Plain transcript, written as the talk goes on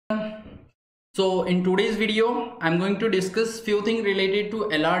So in today's video, I'm going to discuss few things related to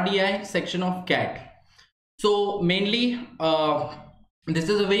LRDI section of CAT. So mainly, this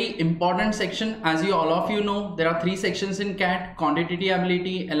is a very important section. As you all of you know, there are three sections in CAT: quantitative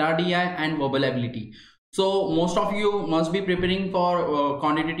ability, LRDI, and verbal ability. So most of you must be preparing for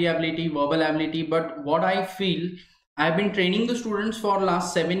quantitative ability, verbal ability. But what I feel, I've been training the students for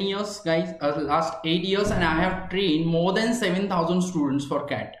last 7 years, guys, last 8 years, and I have trained more than 7,000 students for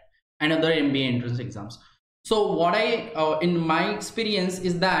CAT and other MBA entrance exams. So what in my experience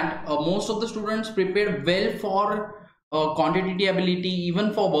is that most of the students prepared well for quantitative ability,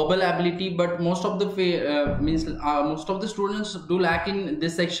 even for verbal ability, but most of the most of the students do lack in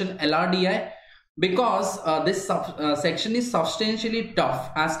this section LRDI, because this section is substantially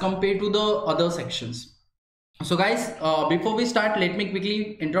tough as compared to the other sections. So guys, before we start, let me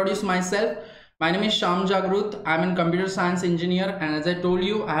quickly introduce myself. My name is Shyam Jagrut. I'm a computer science engineer, and as I told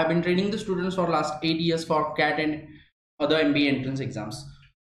you, I have been training the students for last 8 years for CAT and other MBA entrance exams.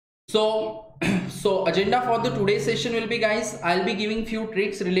 So agenda for the today's session will be, guys, I'll be giving few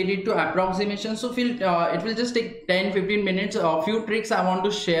tricks related to approximation. So it will just take 10-15 minutes. A few tricks I want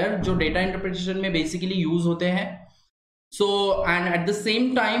to share जो data interpretation में basically use होते हैं. So, and at the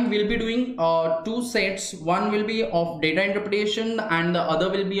same time, we'll be doing two sets. One will be of data interpretation and the other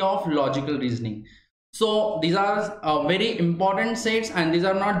will be of logical reasoning. So these are very important sets, and these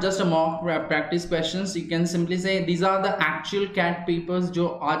are not just a mock practice questions. You can simply say these are the actual CAT papers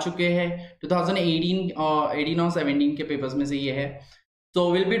जो आ चुके हैं 2018 or 17 के papers में से ये है. So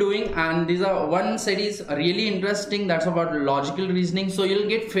we'll be doing, and these are one set is really interesting, that's about logical reasoning. So you'll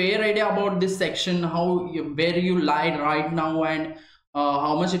get fair idea about this section, where you lie right now, and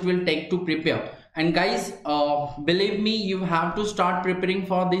how much it will take to prepare. And guys, believe me, you have to start preparing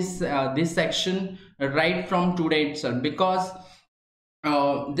for this section right from today itself, because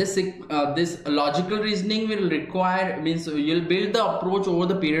this logical reasoning will require, means you'll build the approach over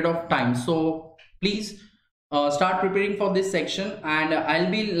the period of time. So please start preparing for this section, and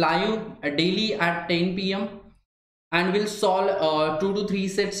I'll be live daily at 10 PM, and we'll solve 2 to 3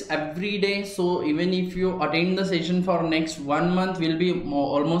 sets every day. So even if you attend the session for next 1 month, we'll be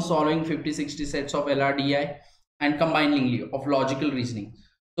almost solving 50-60 sets of LRDI and combiningly of logical reasoning.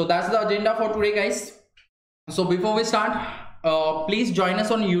 So that's the agenda for today, guys. So before we start, please join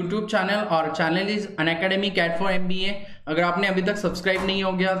us on YouTube channel. Our channel is Unacademy CAT4MBA. अगर आपने अभी तक subscribe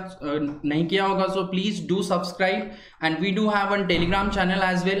नहीं किया होगा, so please do subscribe. And we do have a Telegram channel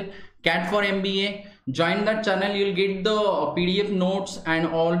as well, CAT4MBA. Join that channel. You'll get the PDF notes and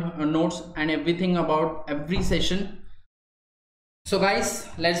all notes and everything about every session. So guys,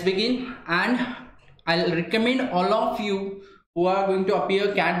 let's begin. And I'll recommend all of you who are going to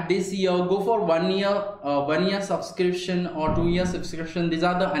appear CAT this year, go for 1 year subscription or 2 year subscription. These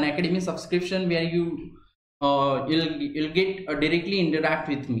are the Unacademy subscription where you'll get directly interact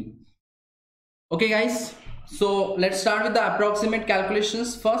with me. Okay guys, so let's start with the approximate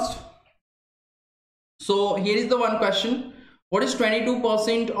calculations first. So here is the one question: what is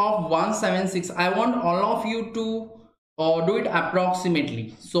 22% of 176? I want all of you to do it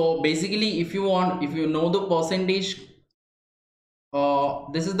approximately. So basically, if you know the percentage,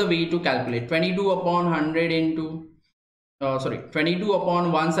 this is the way to calculate. 22 upon 100 into 22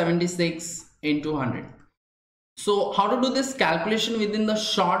 upon 176 into 100. So how to do this calculation within the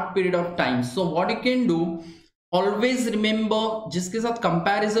short period of time? So what you can do, always remember, जिसके साथ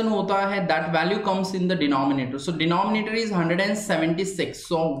comparison होता है, that value comes in the denominator. So denominator is 176.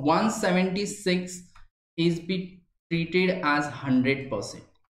 So 176 is be treated as 100%.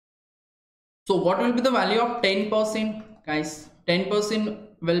 So what will be the value of 10%, guys? 10%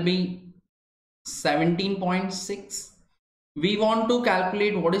 will be 17.6. We want to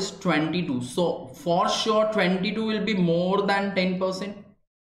calculate what is 22. So for sure 22 will be more than 10%.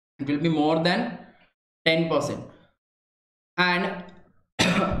 It will be more than 10%. And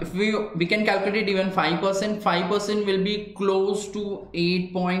if we can calculate even 5%, 5% will be close to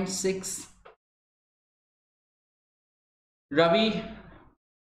 8.6. Ravi,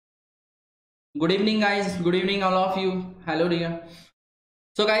 good evening guys, good evening all of you. Hello dear.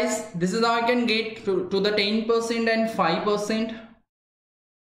 So guys, this is how I can get to the 10% and 5%.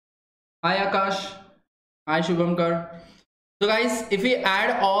 Hi Akash, hi Shubhamkar. So guys, if we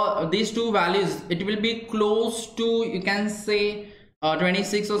add all these two values, it will be close to, you can say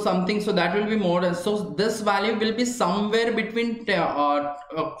 26 or something. So that will be more. So this value will be somewhere between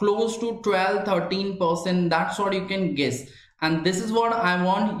close to 12-13%. That's what you can guess. And this is what I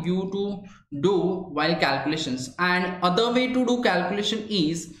want you to do while calculations. And other way to do calculation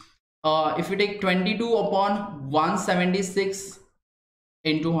is if you take 22 upon 176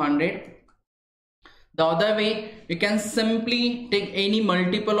 into 100. The other way, you can simply take any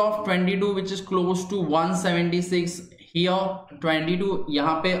multiple of 22 which is close to 176. Here 22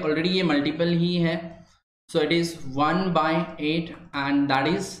 यहाँ पे already ये multiple ही है, so it is 1/8 and that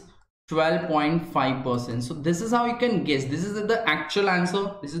is 12.5%. so this is how you can guess. This is the actual answer,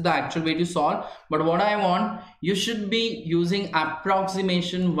 this is the actual way to solve, but what I want, you should be using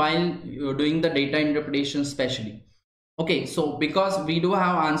approximation while you're doing the data interpretation especially. Okay, so because we do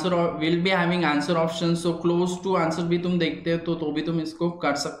have answer or we'll be having answer options, so close to answer भी तुम देखते हो तो भी तुम इसको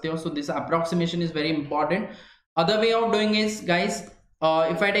कर सकते हो. So this approximation is very important. Other way of doing is, guys,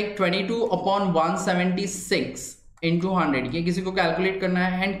 if I take 22 upon 176 into 100, ये किसी को कैलकुलेट करना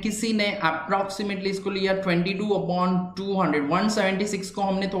है एंड किसी ने अप्रोक्सीमेटली इसको लिया 22 upon 200. 176 को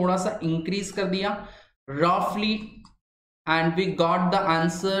हमने थोड़ा सा इंक्रीज कर दिया roughly and we got the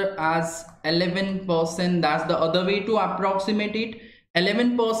answer as 11%. That's the other way to approximate it.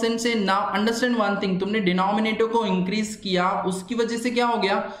 11% से. now understand one thing, तुमने डिनोमिनेटर को इंक्रीज किया, उसकी वजह से क्या हो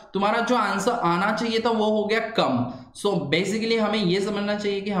गया, तुम्हारा जो आंसर आना चाहिए था वो हो गया कम. सो बेसिकली हमें ये समझना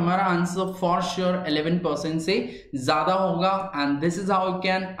चाहिए कि हमारा आंसर फॉर श्योर 11% से ज्यादा होगा and this is how you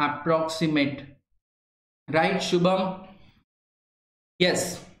can approximate. Right Shubham?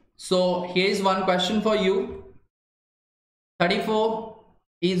 Yes. So here is one question for you. 34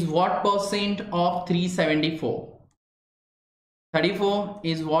 is what percent of 374? 34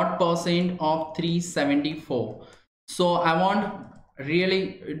 is what percent of 374? So I want really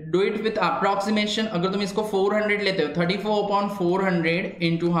do it with approximation. अगर तुम इसको 400 लेते हो, 34 upon 400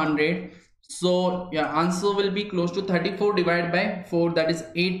 into 100, so your answer will be close to 34 divided by 4, that is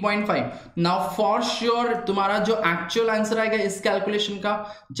 8.5. now for sure तुम्हारा जो actual answer आएगा इस calculation का,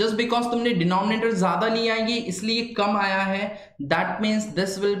 just because तुमने डिनोमिनेटर ज्यादा लिया है ये इसलिए कम आया है, that means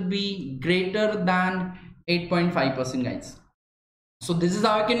this will be greater than 8.5% guys. so this is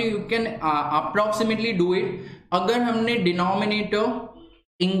how you can approximately do it. अगर हमने डिनोमिनेटर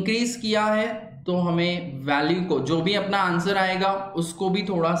इंक्रीज किया है तो हमें वैल्यू को, जो भी अपना आंसर आएगा उसको भी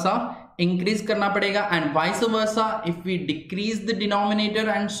थोड़ा सा इंक्रीज करना पड़ेगा and vice versa. If we decrease the denominator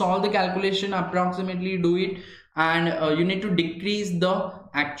and solve the calculation, approximately do it and you need to decrease the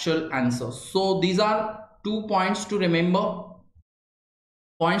actual answer. So these are 2 points to remember.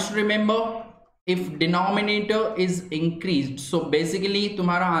 If denominator is increased, so basically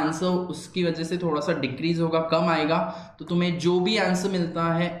तुम्हारा answer उसकी वजह से थोड़ा सा decrease होगा, कम आएगा, तो तुम्हें जो भी आंसर मिलता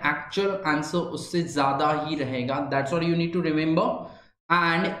है एक्चुअल आंसर उससे ज्यादा ही रहेगा. That's what you need to remember.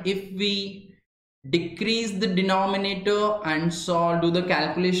 And if we decrease the denominator and do the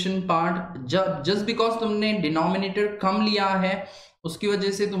calculation part, just because तुमने denominator कम लिया है उसकी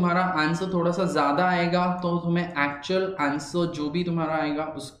वजह से तुम्हारा आंसर थोड़ा सा ज्यादा आएगा, तो तुम्हें एक्चुअल आंसर जो भी तुम्हारा आएगा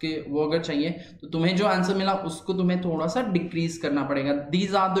उसके वो अगर चाहिए तो तुम्हें जो आंसर मिला उसको तुम्हें थोड़ा सा डिक्रीज करना पड़ेगा.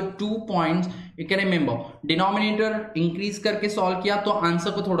 These are the 2 points you can remember. Denominator increase करके सॉल्व किया तो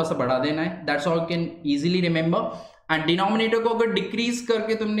आंसर को थोड़ा सा बढ़ा देना है, that's how you can easily remember. And denominator को अगर डिक्रीज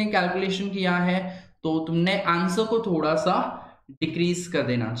करके तुमने कैलकुलेशन किया है तो तुमने आंसर को थोड़ा सा डिक्रीज कर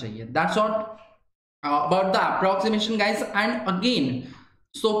देना चाहिए. That's what about the approximation guys. And again,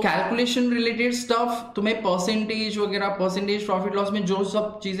 so calculation related stuff, तुम्हें परसेंटेज वगैरह, परसेंटेज प्रॉफिट लॉस में जो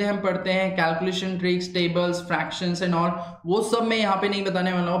सब चीजें हम पढ़ते हैं, calculation tricks, tables, fractions and all, वो सब मैं यहाँ पे नहीं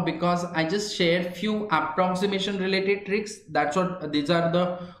बताने वाला हूँ because I just share few approximation related tricks. That's what these are the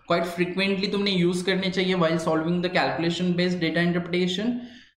quite frequently तुमने यूज करने चाहिए while solving the calculation based data interpretation.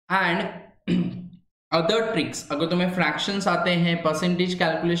 and other tricks, अगर तुम्हें फ्रैक्शंस आते हैं, परसेंटेज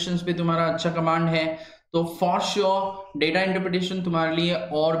कैलकुलेशंस पे तुम्हारा अच्छा कमांड है, तो फॉर श्योर डेटा इंटरप्रिटेशन तुम्हारे लिए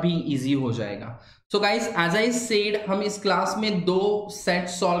और भी इजी हो जाएगा. So guys, as I said, हम इस क्लास में 2 सेट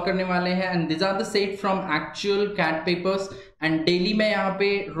सॉल्व करने वाले हैं and this are the set from actual cat papers. And daily मैं यहाँ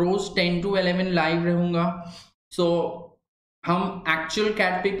पे रोज 10 to 11 लाइव रहूंगा. सो हम एक्चुअल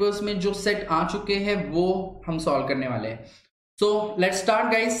कैट पेपर्स में जो सेट आ चुके हैं वो हम सॉल्व करने वाले हैं. So let's start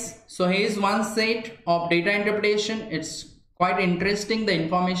guys. So here is one set of data interpretation. It's quite interesting. The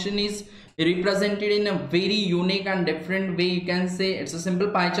information is represented in a very unique and different way. You can say it's a simple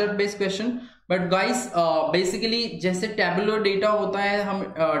pie chart based question. But guys, basically जैसे tabular data होता है हम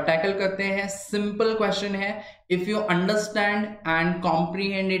tackle करते हैं, simple question है if you understand and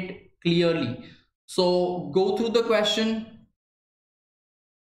comprehend it clearly. So go through the question.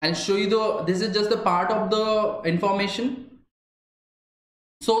 I'll show you this is just a part of the information.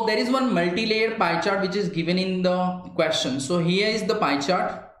 So there is one multi-layer pie chart which is given in the question. So here is the pie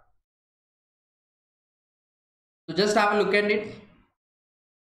chart. So just have a look at it.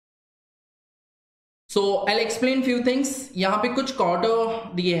 So I'll explain few things. यहाँ पे कुछ quarter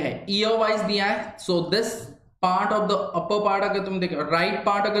दिए हैं, year wise दिया है. So this part of the upper part अगर तुम देखो, राइट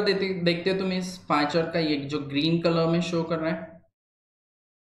पार्ट अगर देखते हो तुम इस पाई चार्ट का, ये जो ग्रीन कलर में शो कर रहा है,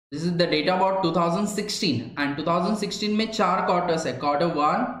 this is the data about 2016 and 2016 में 4 क्वार्टर्स है,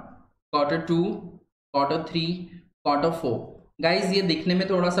 Q1, Q2, Q3, Q4। Guys ये दिखने में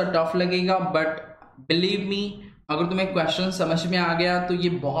थोड़ा सा टफ लगेगा, बट बिलीव मी, अगर तुम्हें क्वेश्चन समझ में आ गया तो ये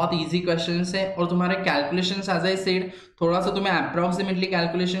बहुत इजी क्वेश्चंस है, और तुम्हारे कैलकुलेशंस एज आई सेड थोड़ा सा तुम्हें अप्रोक्सीमेटली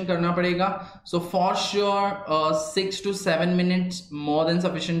कैलकुलेशन करना पड़ेगा। So for sure 6 to 7 minutes more than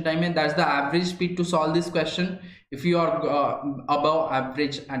sufficient time है, that's the average speed to solve this question if you are above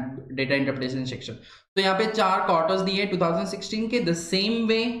average at data interpretation section. तो यहाँ पे 4 quarters दिए 2016 के, द सेम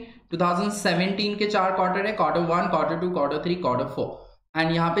वे 2017 के 4 quarter है, Q1, Q2, Q3, Q4,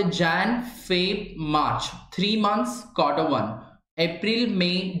 and यहाँ पे Jain, Feb, March 3 months Q1, April,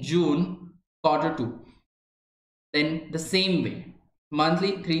 May, June Q2, then the same way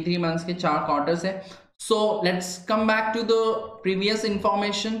monthly 3 months के 4 क्वार्टर्स है। So let's come back to the previous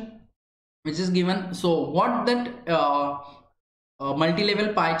information which is given. So what that multi-level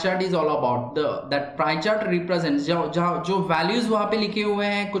pie chart is all about, that pie chart represents जो values वहां पे लिखे हुए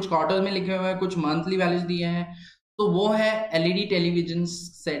हैं, कुछ quarters में लिखे हुए हैं, कुछ मंथली वैल्यूज दिए हैं, तो वो है एलईडी टेलीविजन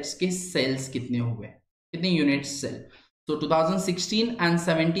सेट्स के सेल्स कितने हुए, कितने यूनिट्स सेल। तो 2016 एंड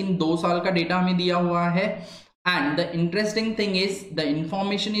 17 2 साल का डेटा हमें दिया हुआ है, and the interesting thing is the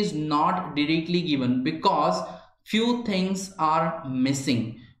information is not directly given because few things are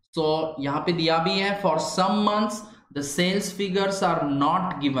missing. सो यहाँ पे दिया भी है for some months the sales figures are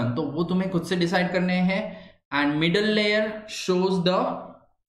not given, तो वो तुम्हें खुद से डिसाइड करने हैं, and middle layer shows the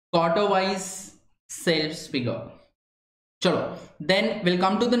quarter wise sales figure. चलो then will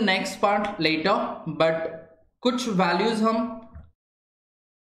come to the next part later, but कुछ वैल्यूज हम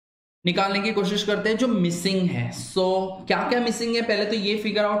निकालने की कोशिश करते हैं जो मिसिंग है। सो क्या क्या मिसिंग है पहले तो ये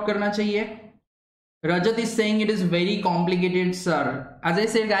फिगर आउट करना चाहिए। रजत is saying it is very complicated sir. As I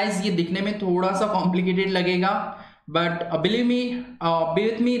said guys, ये दिखने में थोड़ा सा कॉम्प्लिकेटेड लगेगा, but believe me, B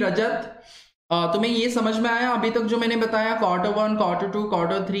with me रजत, तुम्हें ये समझ में आया अभी तक जो मैंने बताया? Q1, Q2,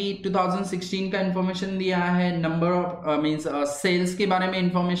 Q3 2016 का इंफॉर्मेशन दिया है, नंबर ऑफ मींस सेल्स के बारे में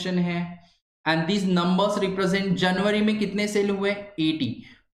इंफॉर्मेशन है, एंड दिस नंबर्स रिप्रेजेंट जनवरी में कितने सेल हुए 80,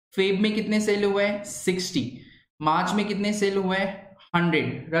 फेब में कितने सेल हुए 60, मार्च में कितने सेल हुए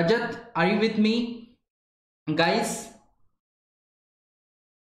 100। रजत are you with me guys?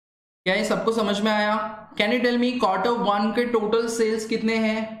 क्या ये सबको समझ में आया? Can you tell me Q1 के टोटल सेल्स कितने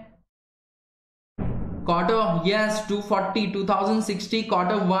हैं? Quarter, yes, 240, 2060,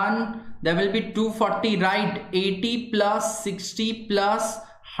 Q1, there will be 240, right? 80 plus 60 plus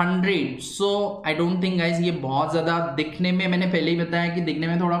 100. So, I don't think guys, ये बहुत ज़्यादा दिखने में, मैंने पहले ही बताया कि दिखने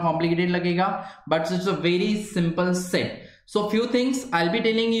में थोड़ा complicated लगेगा, but it's a very simple set. So, few things I'll be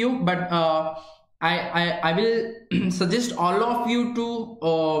telling you, but I will suggest all of you to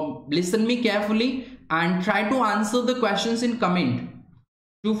listen me carefully and try to answer the questions in comment.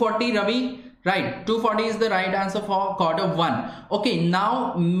 240, Ravi? Right, 240 is the right answer for Q1. Okay,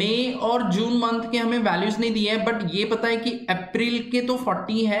 now मई और June month के हमें values नहीं दिए हैं, but ये पता है कि अप्रैल के तो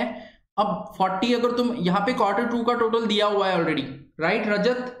 40 है। अब 40 अगर तुम यहाँ पे Q2 का टोटल दिया हुआ है already, right?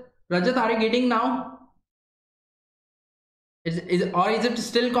 Rajat are you getting now? और इज इट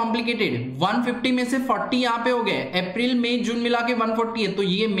स्टिल कॉम्प्लिकेटेड? 150 में से 40 यहाँ पे हो गए, अप्रैल मई जून मिला के 140 है, तो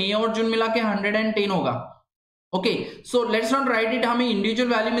ये मई और जून मिला के 110 होगा। Okay, so let's not right it, हमें इंडिविजुअल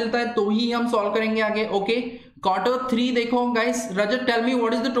वैल्यू मिलता है तो ही हम सॉल्व करेंगे आगे। ओके, Q3 देखो guys, Rajat tell me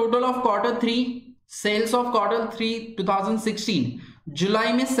what is the total of Q3 sales of Q3 2016?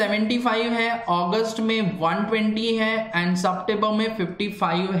 जुलाई में 75 है, अगस्त में 120 है, एंड सितंबर में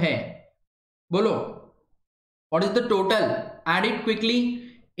 55 है। बोलो what is the total? Add it quickly.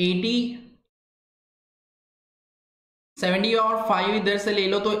 80, 70 और 5 इधर से ले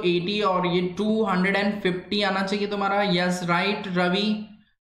लो तो 80, और ये 250 आना चाहिए तुम्हारा। Yes right Ravi,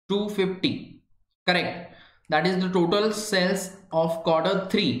 250 correct. That is the total sales of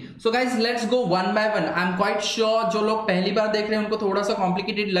Q3। So guys let's go one by one. I am quite sure जो लोग पहली बार देख रहे हैं उनको थोड़ा सा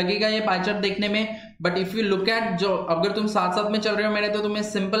कॉम्प्लिकेटेड लगेगा ये पाई चार्ट देखने में, but if you look at, जो अगर तुम साथ साथ में चल रहे हो मेरे, तो तुम्हें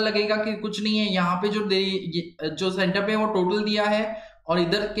सिंपल लगेगा कि कुछ नहीं है। यहाँ पे जो सेंटर पे वो टोटल दिया है और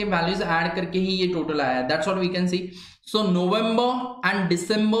इधर के वैल्यूज ऐड करके ही ये टोटल आया है। That's what we can see. So November and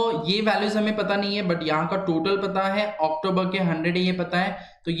दिसंबर ये वैल्यूज हमें पता नहीं है, बट यहाँ का टोटल पता है। अक्टूबर के 100 ये पता है,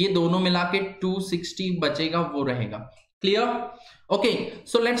 तो ये दोनों मिला के 260 बचेगा, वो रहेगा। Clear? Okay,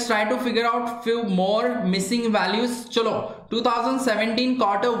 so let's try to figure out few more missing values. चलो 2017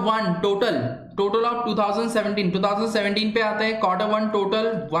 Q1 टोटल ऑफ 2017 पे आता है। Q1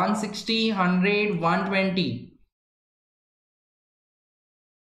 total 160, 100, 120।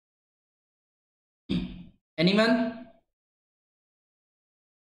 Anyone?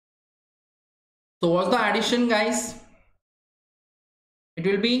 So what's the addition, guys? It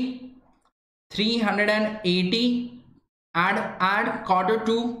will be 380, add quarter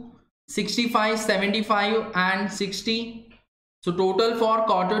 2, 65, 75 and 60. So total for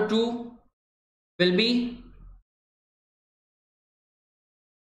quarter 2 will be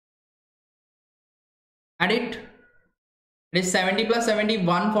add it. It is 70 plus 70,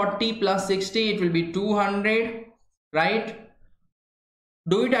 140 plus 60, it will be 200, right?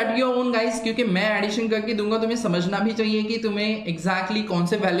 Do it at your own, guys, क्योंकि मैं addition करके दूंगा, तुम्हें समझना भी चाहिए कि तुम्हें exactly कौन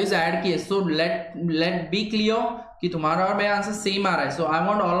से वैल्यूज ऐड किए. So let be clear कि तुम्हारा और मेरा आंसर सेम आ रहा है. So I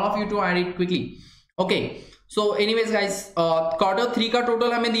want all of you to add it quickly. Okay. So anyways guys, quarter 3 का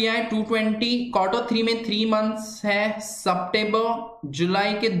टोटल हमें दिया है 220. क्वार्टर 3 में 3 मंथ्स है, सितंबर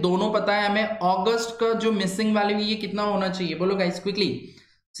जुलाई के दोनों पता है हमें. अगस्त का जो मिसिंग वैल्यू ये कितना होना चाहिए, बोलो गाइस क्विकली.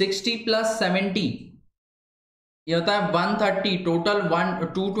 60 प्लस 70 ये होता है 130. टोटल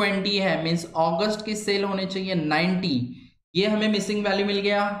 220 है, मीन्स अगस्त की सेल होने चाहिए 90. ये हमें मिसिंग वैल्यू मिल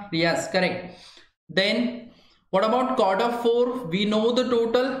गया. Yes correct. Then what about quarter 4? We know the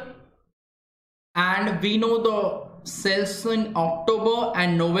total and we know the sales in October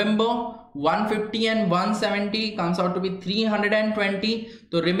and November. 150 and 170 comes out to be 320.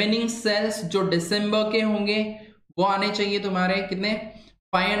 तो remaining sales जो दिसंबर के होंगे वो आने चाहिए तुम्हारे कितने,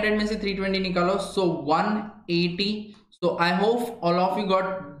 500 में से 320 निकालो, so 180. So I hope all of you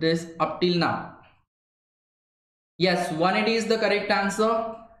got this up till now. Yes, 180 is the correct answer.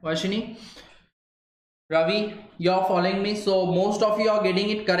 Vashini, Ravi, you're following me, so most of you are getting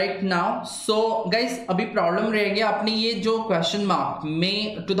it correct now. So guys, अभी problem रह गया अपनी ये जो question mark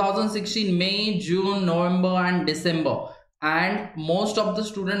May 2016, May, June, November and December, and most of the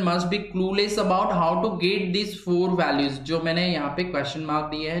student must be clueless about how to get this 4 values जो मैंने यहाँ पे क्वेश्चन मार्क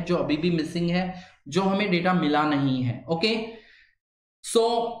दिए है, जो अभी भी मिसिंग है, जो हमें डेटा मिला नहीं है. Okay, so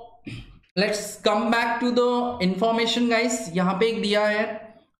let's come back to the information guys. यहाँ पे एक दिया है,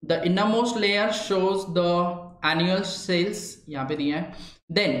 the innermost layer shows the annual sales, यहाँ पे दिया है.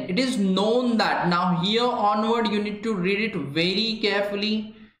 Then it is known that now here onward you need to read it very carefully.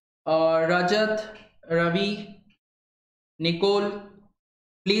 Rajat, Ravi, Nicole,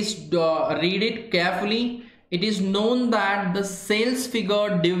 please read it carefully. It is known that the sales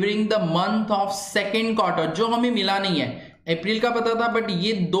figure during the month of second quarter, जो हमें मिला नहीं है, अप्रैल का पता था but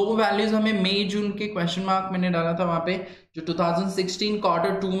ये दो वैल्यूज हमें मई जून के क्वेश्चन मार्क मैंने डाला था वहां पे, जो 2016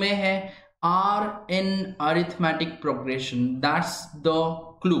 क्वार्टर 2 में है, are in arithmetic progression. That's the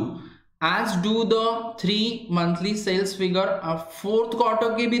clue. As do the 3 monthly sales figure. Fourth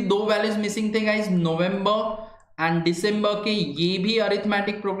quarter के भी 2 वैल्यूज मिसिंग थे गाइज, नवंबर एंड दिसंबर के, ये भी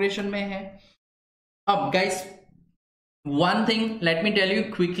अरिथमेटिक प्रोग्रेशन में है. अब guys one thing let me tell you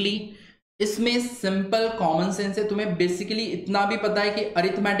quickly, इसमें सिंपल कॉमन सेंस है. तुम्हें बेसिकली इतना भी पता है कि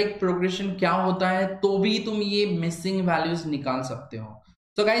अरिथमेटिक प्रोग्रेशन क्या होता है, तो भी तुम ये मिसिंग वैल्यूज निकाल सकते हो.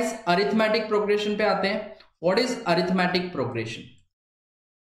 सो गाइस अरिथमेटिक प्रोग्रेशन पे आते हैं. What is arithmetic progression?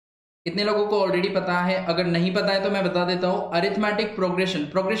 कितने लोगों को ऑलरेडी पता है? अगर नहीं पता है तो मैं बता देता हूं. अरिथमेटिक प्रोग्रेशन,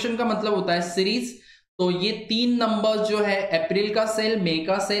 प्रोग्रेशन का मतलब होता है सीरीज. तो ये 3 नंबर्स जो है, अप्रैल का सेल, मई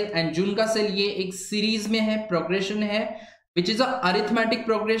का सेल एंड जून का सेल, ये एक सीरीज में है, प्रोग्रेशन है. Which is a arithmetic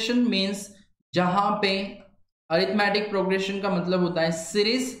progression, means जहां पे arithmetic progression का मतलब होता है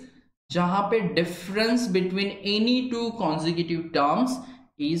सीरीज, जहां पे difference between any 2 consecutive terms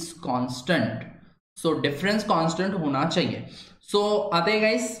is constant. So difference constant होना चाहिए. So आते हैं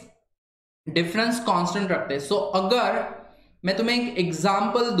guys, difference constant रखते हैं. So अगर मैं तुम्हें एक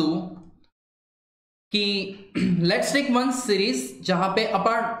एग्जाम्पल दूं कि लेट्स टेक वन सीरीज जहां पे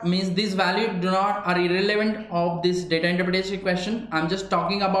apart means this value do not are irrelevant of this data interpretation question. I am just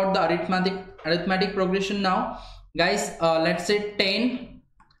talking about the arithmetic progression now guys. Let's say 10,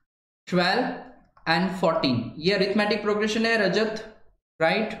 12 and 14, ये arithmetic progression है रजत,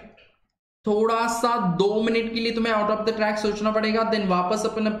 right? थोड़ा सा 2 minute के लिए तुम्हें out of the track सोचना पड़ेगा, then वापस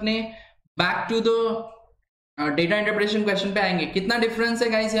अपन अपने back to the data interpretation question पे आएंगे. कितना डिफरेंस है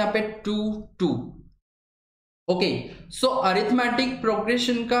गाइस यहाँ पे? 2, 2. ओके, सो अरिथमेटिक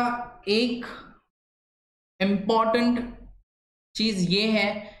प्रोग्रेशन का एक इंपॉर्टेंट चीज ये है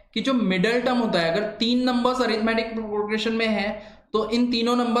कि जो मिडल टर्म होता है, अगर 3 नंबर्स अरिथमेटिक प्रोग्रेशन में है तो इन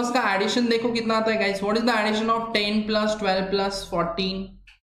तीनों नंबर्स का एडिशन देखो कितना आता है guys. What is the addition of 10 plus 12 plus 14?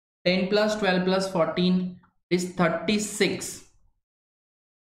 10 plus 12 plus 14 is 36,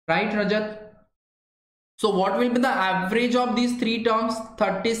 right Rajat? So what will be the average of these 3 terms?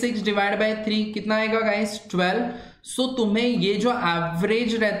 36 divided by 3 कितना आएगा guys? 12. So तुम्हें ये जो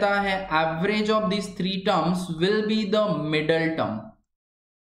average रहता है, average of these 3 terms will be the middle term.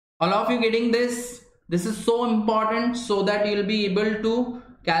 All of you getting this? This is so important so that you will be able to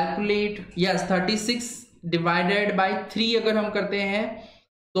calculate. Yes, 36 divided by 3 अगर हम करते हैं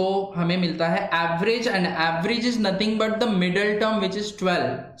तो हमें मिलता है average, and average is nothing but the middle term which is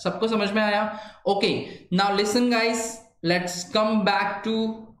 12. सबको समझ में आया? Okay, now listen guys, let's come back to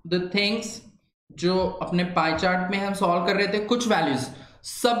the things जो अपने पाई चार्ट में हम सॉल्व कर रहे थे. कुछ वैल्यूज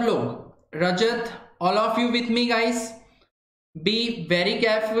सब लोग, रजत, all of you with me guys, be very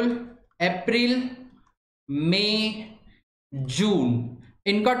careful. अप्रैल, मई, जून,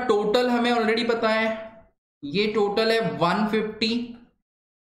 इनका टोटल हमें ऑलरेडी पता है. ये टोटल है 150.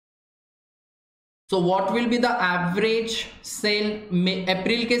 So what will be the average cell?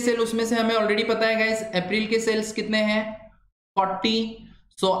 अप्रैल के सेल उसमें से हमें ऑलरेडी पता है गाइस. अप्रैल के सेल्स कितने हैं? 40.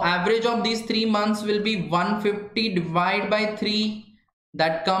 So average of these 3 months will be 150 divide by 3.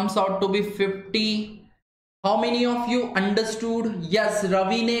 That comes out to be 50. How many of you understood? Yes,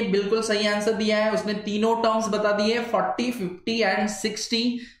 Ravi ने बिल्कुल सही आंसर दिया है. उसने तीनों टर्म्स बता दिए, 40, 50 and 60.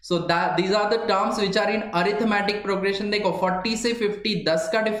 So that these are the terms which are in arithmetic progression. देखो 40 से 50 10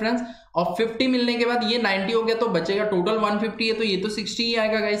 का डिफरेंस, और 50 मिलने के बाद ये 90 हो गया तो बचेगा टोटल 150 है, तो ये तो 60 ही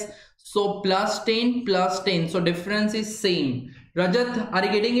आएगा guys. So +10, so difference is same. Rajat, are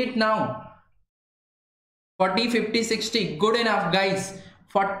you getting it now? 40, 50, 60. Good enough guys.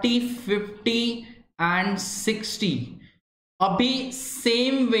 40, 50 and 60. अभी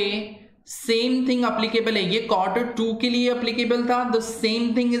same way same thing applicable है. ये Q2 के लिए अप्लीकेबल था. The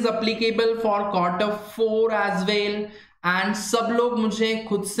same thing is applicable for Q4 as well. And सब लोग मुझे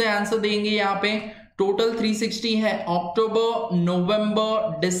खुद से आंसर देंगे. यहाँ पे टोटल 360 है, अक्टूबर,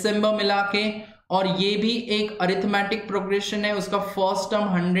 नवंबर, दिसंबर मिला के, और ये भी एक अरिथमेटिक प्रोग्रेशन है. उसका फर्स्ट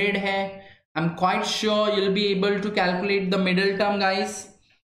टर्म 100 है. I am quite sure you will be able to calculate the middle term guys.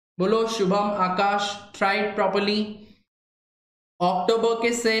 बोलो शुभम, आकाश, ट्राई इट प्रॉपर्ली. अक्टूबर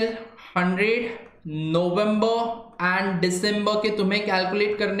के सेल 100, नवंबर एंड दिसंबर के तुम्हें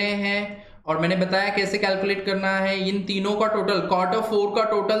कैलकुलेट करने हैं, और मैंने बताया कैसे कैलकुलेट करना है. इन तीनों का टोटल, Q4 का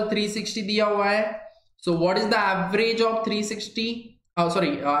टोटल 360 दिया हुआ है. So what is the average of 360?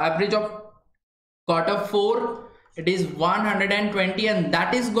 Average of Q4, it is 120, and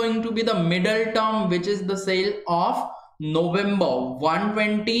that is going to be the middle term, which is the sale of November,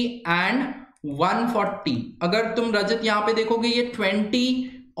 120 and 140. अगर तुम रजत यहाँ पे देखोगे ये 20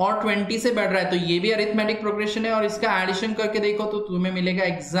 और 20 से बढ़ रहा है, तो ये भी अरिथमेटिक प्रोग्रेशन है, और इसका एडिशन करके देखो तो तुम्हें मिलेगा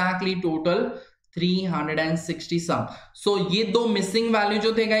एग्जैक्टली टोटल 360 सम. सो ये दो मिसिंग वैल्यू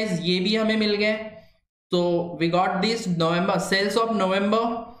जो थे गाइस, ये भी हमें मिल गए. So we got this November sales of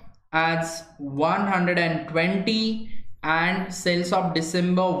November as 120 and sales of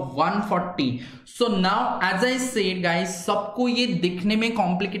December 140. So now as I said guys, सबको ये दिखने में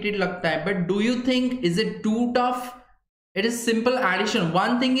complicated लगता है, but do you think is it too tough? It is simple addition.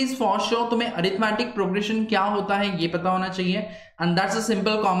 One thing is for sure, तुम्हें arithmetic progression क्या होता है ये पता होना चाहिए, and that's a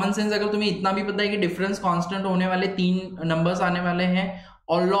simple common sense. अगर तुम्हें इतना भी पता है कि difference constant होने वाले 3 numbers आने वाले हैं,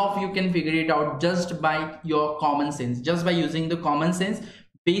 all of you can figure it out just by your common sense, just by using the common sense.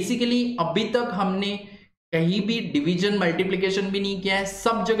 Basically अभी तक हमने कहीं भी डिवीजन मल्टीप्लिकेशन भी नहीं किया है,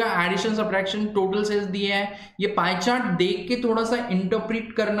 सब जगह एडिशन सब्ट्रैक्शन टोटल सेल्स दिए हैं. ये पाई चार्ट देख के थोड़ा सा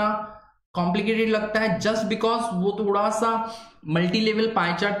इंटरप्रेट करना कॉम्प्लिकेटेड लगता है, जस्ट बिकॉज वो थोड़ा सा मल्टी लेवल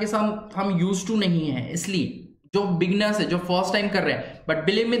पाई चार्ट के साथ हम यूज टू नहीं है, इसलिए जो बिगनर्स है, जो फर्स्ट टाइम कर रहे हैं. But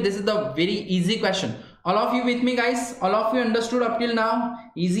believe me, this is the very easy question. All of you with me guys, all of you understood up till now?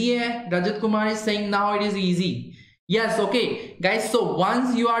 Easy है. Rajat Kumar is saying now it is easy. Yes, okay guys, so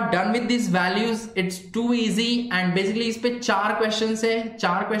once you are done with these values, it's too easy, and basically इस पे 4 questions है,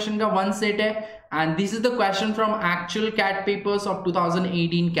 4 question का 1 set है, and this is the question from actual CAT papers of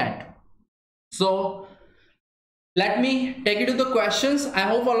 2018 CAT. So let me take you to the questions. I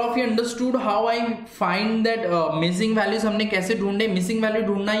hope all of you understood how I find that missing values हमने कैसे ढूंढे. missing value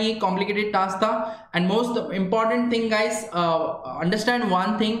ढूंढना ये complicated task था, and most important thing guys, understand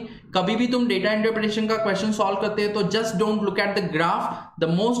one thing. कभी भी तुम data interpretation का क्वेश्चन सॉल्व करते हो तो just don't look at the graph. The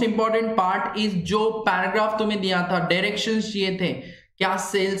most important part is जो पैराग्राफ तुम्हें दिया था, डायरेक्शंस ये थे, क्या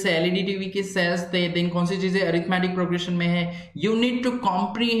सेल्स है, एलईडी टीवी के सेल्स थे, देन कौन सी चीजें अरिथमेटिक प्रोग्रेशन में है. You need to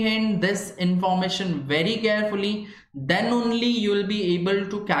comprehend this information very carefully, then only you will be able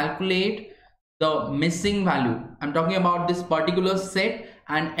to calculate the missing value. I am talking about this particular set,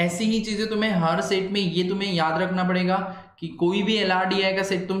 and ऐसी ही चीजें तुम्हें हर set में ये तुम्हें याद रखना पड़ेगा कि कोई भी LRDI का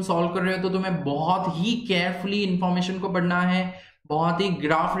सेट तुम सॉल्व कर रहे हो तो तुम्हें बहुत ही केयरफुली इंफॉर्मेशन को पढ़ना है, बहुत ही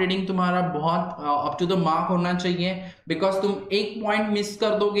ग्राफ रीडिंग तुम्हारा बहुत अप टू द मार्क होना चाहिए, बिकॉज तुम एक पॉइंट मिस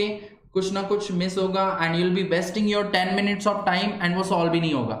कर दोगे, कुछ ना कुछ मिस होगा, and you will be wasting your 10 minutes of time, and वो सॉल्व भी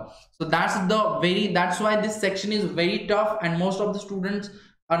नहीं होगा. So that's why this section is very tough, and most of the students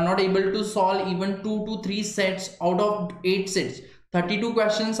are not able to solve even 2 to 3 sets out of 8 sets. 32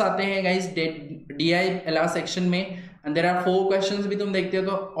 questions आते हैं guys DI LR section में, and there are 4 questions भी तुम देखते हो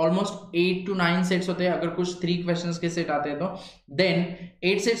तो almost 8 to 9 sets होते हैं. अगर कुछ 3 questions के set आते हैं तो then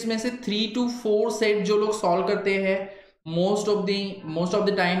 8 sets में से 3 to 4 set जो लोग solve करते हैं, most of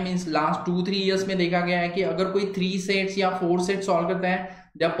the time means last 2-3 years में देखा गया है कि अगर कोई 3 sets या 4 sets solve करता है,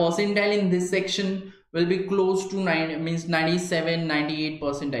 their percentile in this section will be close to 97-98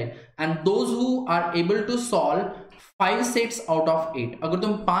 percentile, and those who are able to solve 5 sets out of 8. अगर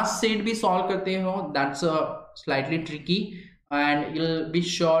तुम 5 set भी solve करते हो, that's slightly tricky, and you'll be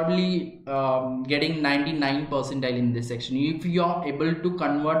surely getting 99 percentile in this section if you are able to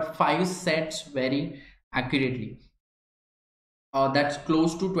convert 5 sets very accurately. That's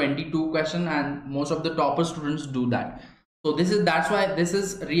close to 22 question, and most of the topper students do that. So that's why this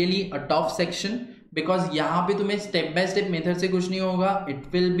is really a tough section, because यहाँ पे तुम्हें step by step method से कुछ नहीं होगा.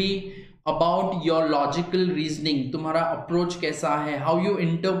 It will be about your logical reasoning, तुम्हारा approach कैसा है, how you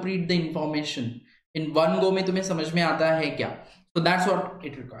interpret the information in one go में तुम्हें समझ में आता है क्या. So that's what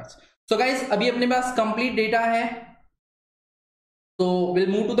it requires. So guys, अभी अपने पास complete data है, so we'll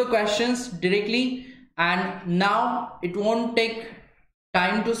move to the questions directly, and now it won't take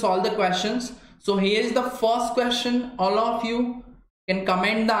time to solve the questions. So here is the first question. All of you can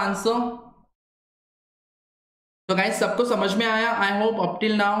comment the answer. So guys, सबको समझ में आया? I hope up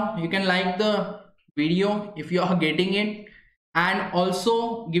till now you can like the video if you are getting it, and also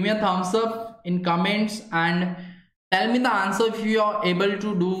give me a thumbs up in comments and tell me the answer if you are able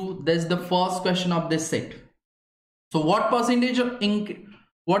to do this, the first question of this set. So what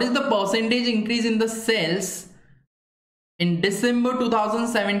is the percentage increase in the sales in December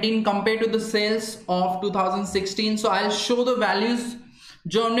 2017 compared to the sales of 2016? So I'll show the values.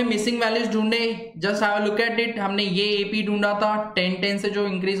 जो हमने missing values ढूंढे, just have a look at it. हमने ये AP ढूंढा था 10 से जो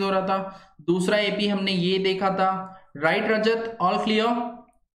increase हो रहा था, दूसरा एपी हमने ये देखा था, राइट रजत? All clear?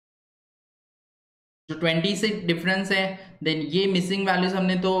 जो 20 से डिफरेंस है, देन ये मिसिंग वैल्यूज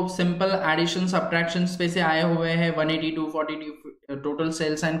हमने तो सिंपल एडिशन सब्ट्रैक्शन पे से आए हुए हैं. 182 42 टोटल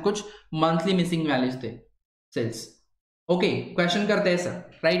सेल्स एंड कुछ मंथली मिसिंग वैल्यूज थे सेल्स. ओके, क्वेश्चन करते हैं सर,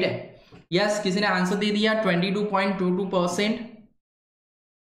 राइट है? यस, किसी ने आंसर दे दिया 22.22%.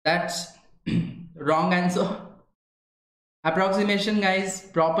 That's wrong answer. Approximation guys,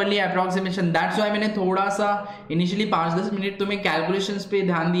 properly approximation. That's why मैंने थोड़ा सा initially 5-10 मिनट तुम्हें calculations पे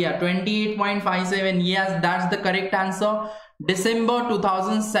ध्यान दिया. 28.57. Yes, that's the correct answer. December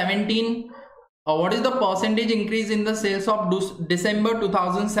 2017. What is the percentage increase in the sales of December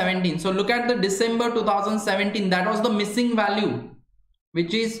 2017? So look at the December 2017. That was the missing value,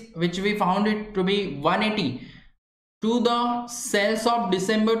 which we found it to be 180. To the sales of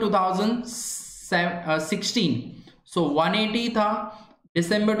December 2016. So 180 था,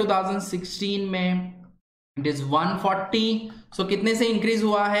 December 2016 में it is 140. So कितने से increase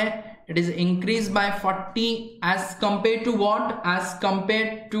हुआ है? It is increased by 40 as compared to what? As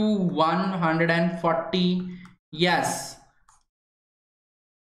compared to 140. Yes,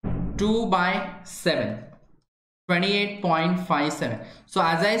 2 by 7. 28.57. So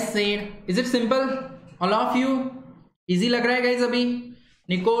as I said, is it simple? All of you? Easy लग रहा है guys अभी?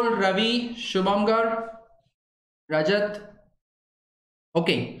 Nicol, Ravi, शुभमकर, Rajat.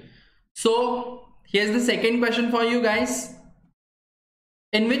 Okay, so here is the second question for you guys.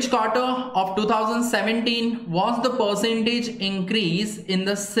 In which quarter of 2017 was the percentage increase in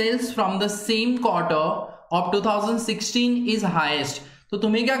the sales from the same quarter of 2016 is highest? तो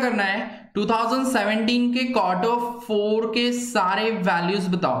तुम्हें क्या करना है, 2017 के Q4 के सारे values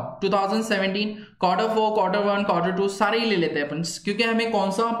बताओ. 2017 Q4, Q1, Q2 सारे ही ले लेते हैं अपन, क्योंकि हमें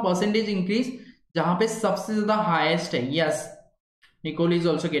कौन सा परसेंटेज इंक्रीज जहां पे सबसे ज्यादा हाईएस्ट है. Yes, Nicol is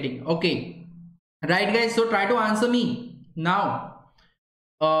also getting. Okay, right guys, so try to answer me now.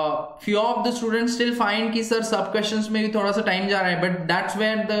 Few of the students still find कि सर सब क्वेश्चंस में भी थोड़ा सा टाइम जा रहा है, but that's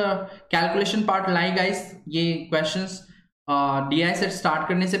where the calculation part lie guys. ये क्वेश्चंस DI सेट स्टार्ट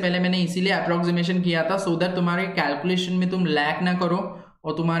करने से पहले मैंने इसीलिए अप्रोक्सीमेशन किया था, सो दैट तुम्हारे कैलकुलेशन में तुम लैग ना करो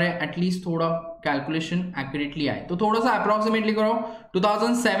और तुम्हारे एटलीस्ट थोड़ा कैलकुलेशन एक्यूरेटली आए. तो थोड़ा सा अप्रोक्सीमेटली करो.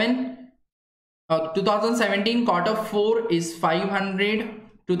 2017 Q4 is 500.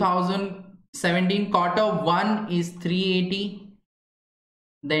 2017 Q1 is 380.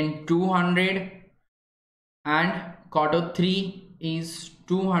 Then 200, and Q3 is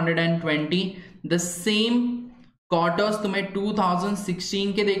 220. The same quarters तुम्हें 2016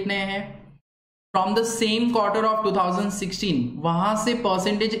 के देखने हैं. From the same quarter of 2016 वहां से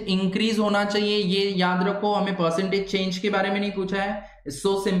परसेंटेज इंक्रीज होना चाहिए. ये याद रखो, हमें परसेंटेज चेंज के बारे में नहीं पूछा है. It's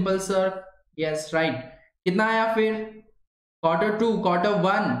so simple sir. Yes, right. कितना आया फिर? quarter 2, quarter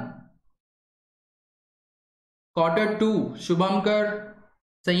 1, quarter 2, Shubhamkar,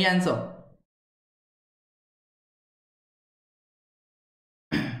 सही answer.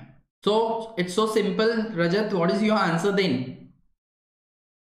 So it's so simple. Rajat, what is your answer then?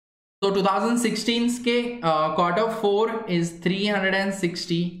 So 2016 के quarter 4 is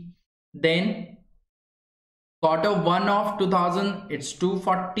 360. Then quarter 1 of 2000 it's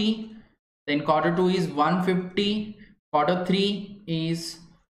 240. Then quarter 2 is 150. Quarter 3 is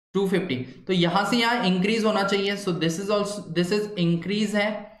 250. तो यहाँ से यहाँ increase होना चाहिए. So this is increase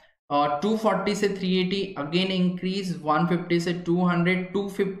है. 240 से 380 again increase, 150 से 200,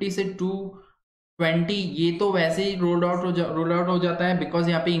 250 से 220. ये तो वैसे ही rolled out हो जाता है because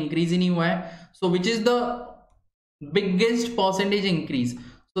यहाँ पे increase ही नहीं हुआ है. So which is the biggest percentage increase?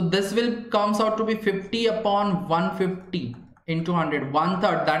 So this will comes out to be 50 upon 150 into 100,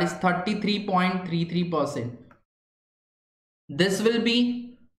 1/3, that is 33.33%. This will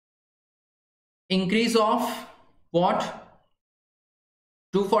be increase of what?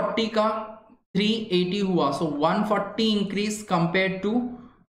 240 का 380 हुआ, so 140 increase compared to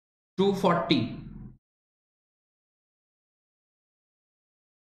 240.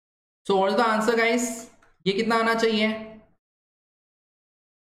 So what is the answer guys? ये कितना आना चाहिए?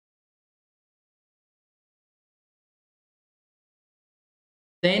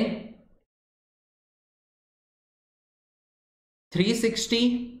 Then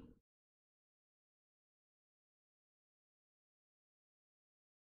 360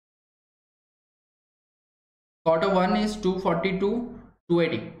 quarter 1 is 242,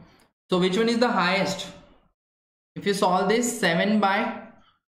 280. So which one is the highest? If you solve this 7 by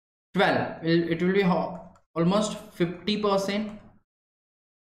 12, it will be almost 50%.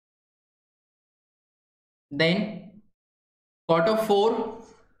 Then quarter 4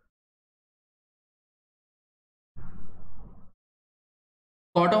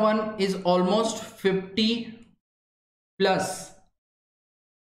 quarter 1 is almost 50 plus.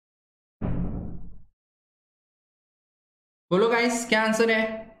 बोलो guys क्या answer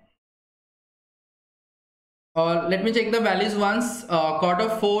है? Let me check the values once. Quarter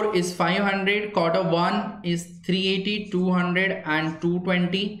 4 is 500, quarter 1 is 380, 200 and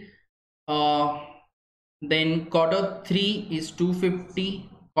 220. Then quarter 3 is 250,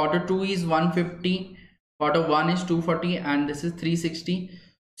 quarter 2 is 150, quarter 1 is 240 and this is 360.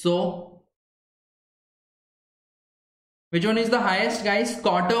 So which one is the highest guys?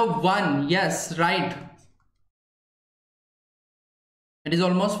 Quarter 1, yes, right. It is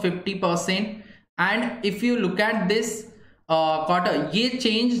almost 50%. And if you look at this quarter, ये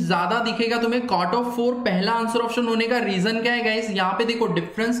change ज्यादा दिखेगा तुम्हें quarter 4 पहला answer option होने का reason क्या है guys? यहाँ पे देखो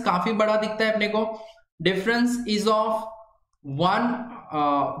डिफरेंस काफी बड़ा दिखता है अपने को. Difference is of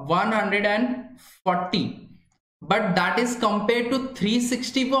 140, but that is compare to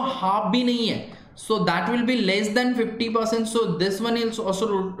 360, वो हाफ भी नहीं है. So that will be less than 50%. So this one is also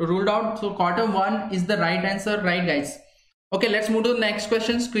ruled out. So quarter 1 is the right answer, right guys? Okay, let's move to the next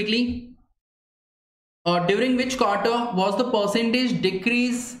questions quickly. During which quarter was the percentage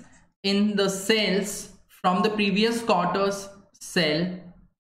decrease in the sales from the previous quarter's sale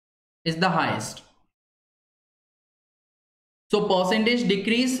is the highest? So percentage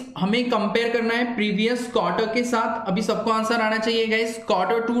decrease हमें compare करना है previous quarter के साथ. अभी सबको answer आना चाहिए guys.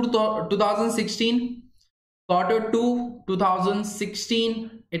 Quarter 2 2016, quarter 2 2016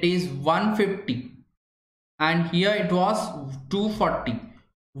 it is 150 and here it was 240.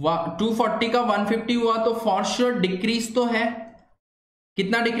 240 का 150 हुआ तो फॉर श्योर डिक्रीज तो है.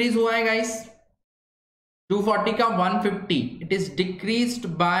 कितना डिक्रीज हुआ है गाइस? 240 का 150 it is decreased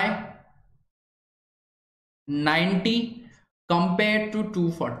bye 90 compared to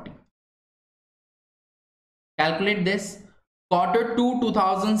 240. Calculate this. Quarter 2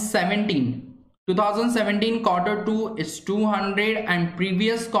 2017 quarter 2 is 200 and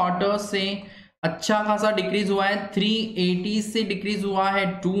previous quarter से अच्छा खासा डिक्रीज हुआ है. 380 से डिक्रीज हुआ है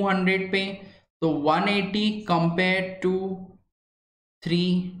 200 पे, तो 180 compare to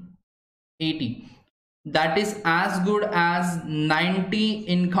 380, that is as good as 90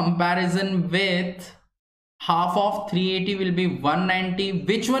 in comparison with half of 380 will be 190.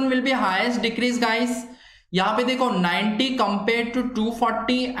 Which one will be highest decrease guys? यहाँ पे देखो 90 compared to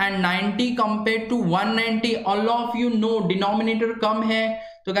 240 and 90 compared to 190. all of you know denominator कम है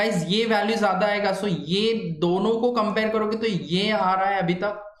तो guys ये value ज्यादा आएगा. सो ये दोनों को कंपेयर करोगे तो ये आ रहा है अभी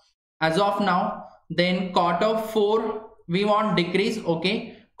तक as of now. Then quarter 4 we want decrease. Okay,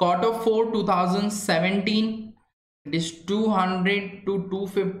 quarter 4 2017 it is 200 to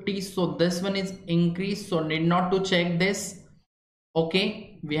 250, so this one is increased, so need not to check this. Okay,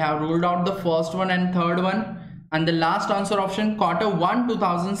 we have ruled out the first one and third one. and the last answer option Q1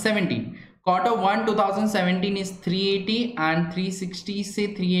 2017. Q1 2017 is 380 and 360 से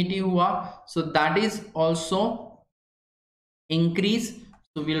 380 हुआ, so that is also increase,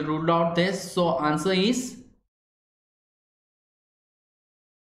 so we'll rule out this. So answer is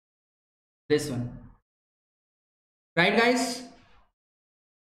this one, right guys?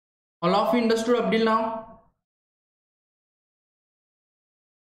 All of you understood up till now?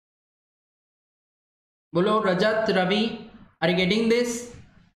 Bolo, Rajat, Ravi, are you getting this?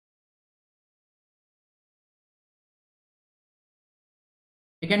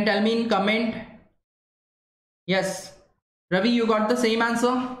 You can tell me in comment. Yes, Ravi, you got the same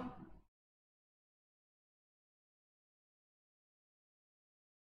answer?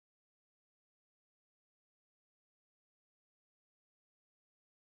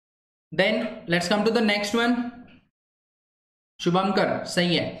 Then let's come to the next one. Shubhamkar,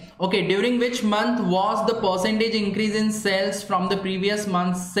 sahi hai. Okay, during which month was the percentage increase in sales from the previous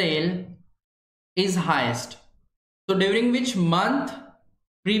month's sale is highest? So during which month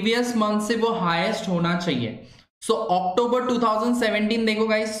previous month से वो highest होना चाहिए? So October 2017 देखो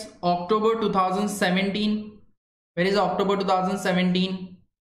guys, October 2017. Where is October 2017?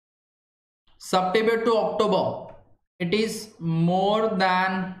 September to October, it is more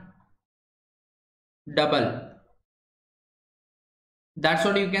than double. That's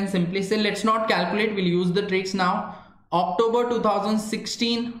what you can simply say. Let's not calculate, we'll use the tricks now. October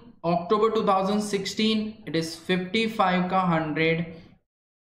 2016, October 2016, it is 55 ka 100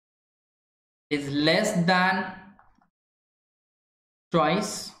 is less than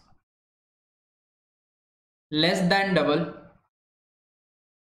twice, less than double.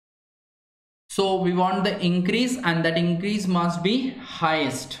 So we want the increase, and that increase must be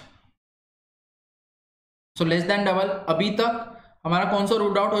highest. So less than double. अभी तक हमारा कौन सा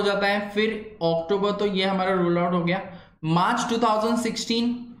rule out हो जाता है? फिर अक्टूबर, तो ये हमारा रूल आउट हो गया. मार्च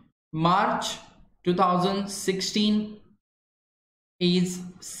 2016, मार्च 2016 इज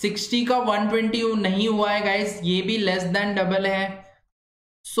 60 का 120 नहीं हुआ है गाइस, ये भी लेस देन डबल है.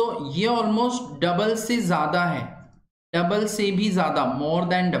 सो ये ऑलमोस्ट डबल से ज्यादा है, डबल से भी ज्यादा, more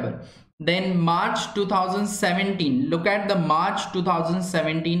than double. Then March 2017, look at the March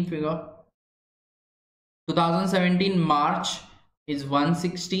 2017 figure. 2017 March is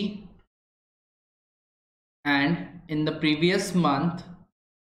 160 and in the previous month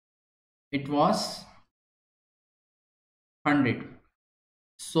it was 100,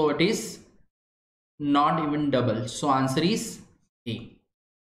 so it is not even double. So answer is A.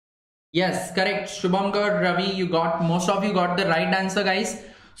 Yes, correct. Shubhamkar, Ravi, you got, most of you got the right answer guys.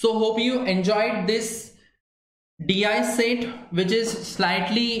 So hope you enjoyed this DI set, which is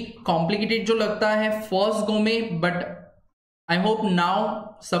slightly complicated जो लगता है first go में, but I hope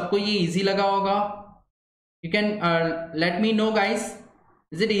now सबको ये easy लगा होगा. You can let me know guys,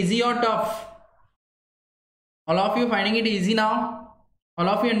 is it easy or tough? All of you finding it easy now? All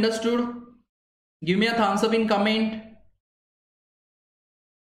of you understood? Give me a thumbs up in comment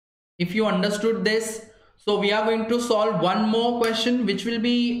if you understood this. So we are going to solve one more question which will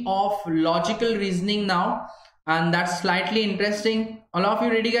be of logical reasoning now, and that's slightly interesting. All of you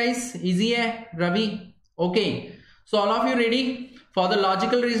ready guys? Easy hai? Ravi? Okay, so all of you ready for the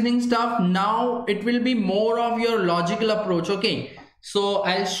logical reasoning stuff? Now it will be more of your logical approach. Okay, so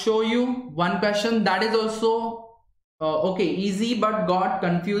I'll show you one question that is also okay, easy but got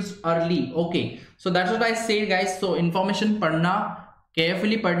confused early. Okay, so that's what I said guys. So information पढ़ना,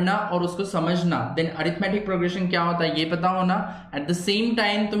 carefully पढ़ना और उसको समझना. Then arithmetic progression क्या होता है ये पता होना. एट द सेम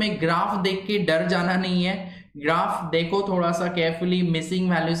टाइम तुम्हें ग्राफ देख के डर जाना नहीं है. ग्राफ देखो थोड़ा सा केयरफुली, मिसिंग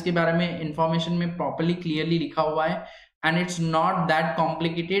वैल्यूज के बारे में इंफॉर्मेशन में प्रॉपर्ली क्लियरली लिखा हुआ है, and it's not that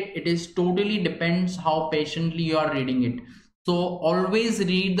complicated. It is totally depends how patiently you are reading it. So always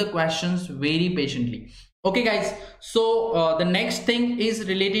read the questions very patiently. Okay guys, so the next thing is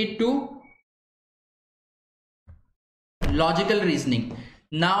related to logical reasoning.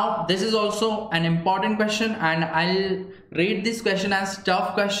 Now this is also an important question and I'll rate this question as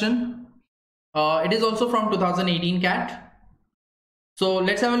tough question. It is also from 2018 CAT. So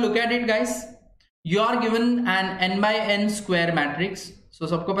let's have a look at it guys. You are given an n by n square matrix.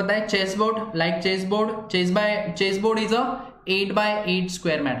 So सबको पता है chessboard, like chessboard is a 8 by 8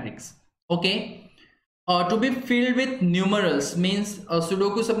 square matrix. Okay. To be filled with numerals means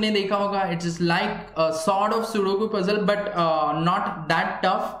Sudoku सबने देखा होगा. It is like a sort of Sudoku puzzle but not that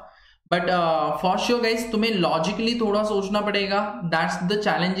tough. But for sure guys तुम्हें logically थोड़ा सोचना पड़ेगा. That's the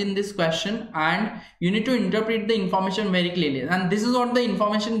challenge in this question and you need to interpret the information very clearly. And this is what the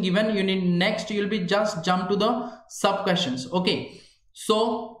information given. You need next you will be just jump to the sub questions. Okay,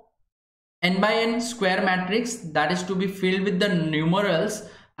 so n by n square matrix that is to be filled with the numerals,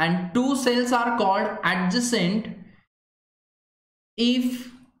 and two cells are called adjacent if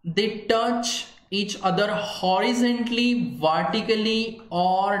they touch each other horizontally, vertically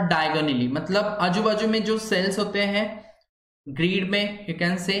और diagonally. मतलब आजू बाजू में जो cells होते हैं grid में, you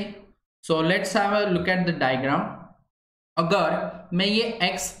can say. So let's have a look at the diagram. अगर मैं ये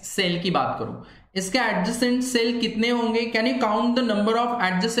x सेल की बात करूं, इसके adjacent सेल कितने होंगे? Can you count the number of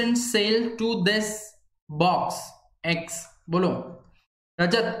adjacent cell to this box x? बोलो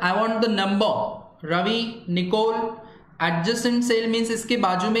रजत, I want the number. Ravi, Nicol, adjacent cell means इसके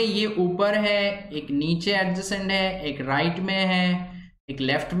बाजू में ये ऊपर है, एक नीचे adjacent है, एक राइट में है, एक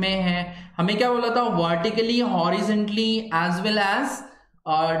लेफ्ट में है. हमें क्या बोला था? Vertically, horizontally as well as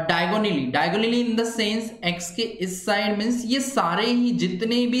diagonally in the sense x के इस साइड मीन्स ये सारे ही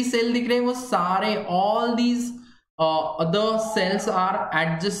जितने भी सेल दिख रहे हैं वो सारे, all these other sales are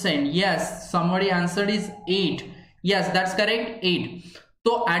adjacent. Yes, somebody answered is 8. yes, that's correct, 8.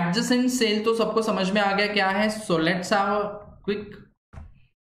 तो एडजेसेंट सेल तो सबको समझ में आ गया क्या है. So let's have a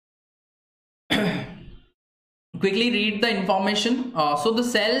quickly read the information. So the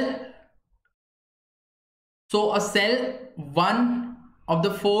cell, so a cell one of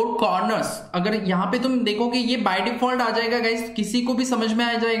the four corners, अगर यहाँ पे तुम देखोगे ये बाय डिफॉल्ट आ जाएगा गाइस, किसी को भी समझ में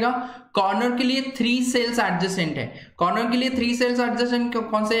आ जाएगा. कॉर्नर के लिए 3 सेल्स एडजेसेंट है. कॉर्नर के लिए 3 सेल्स एडजेसेंट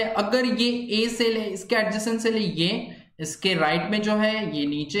कौन से है? अगर ये ए सेल है, इसके एडजेसेंट सेल है ये, इसके राइट में जो है ये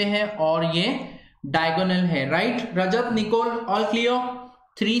नीचे है और ये डायगोनल है. राइट रजत, निकोल, ऑल क्लियर?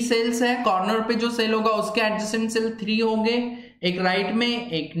 3 सेल्स है. कॉर्नर पे जो सेल होगा उसके एडजेसेंट सेल 3 होंगे, एक राइट में,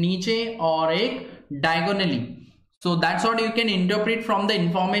 एक नीचे और एक diagonally. So that's what you can interpret from the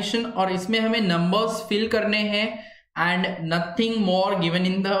information. और इसमें हमें नंबर्स फिल करने हैं and nothing more given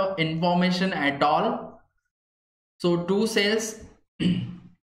in the information at all. So 2 sales.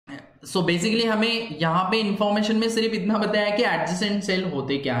 So basically हमें यहाँ पे इंफॉर्मेशन में सिर्फ इतना बताया कि एडजेसेंट सेल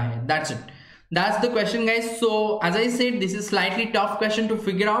होते क्या है. That's it. That's the question guys. So as I said, this is slightly tough question to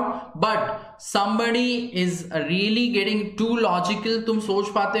figure out, but somebody is really getting too logical. तुम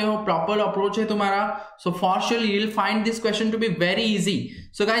सोच पाते हो, proper approach है तुम्हारा. So for sure you'll find this question to be very easy.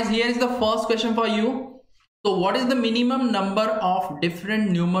 So guys, here is the first question for you. So what is the minimum number of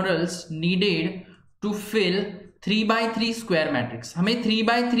different numerals needed to fill 3x3 square matrix? हमें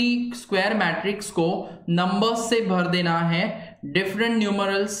 3x3 square matrix को numbers से भर देना है. Different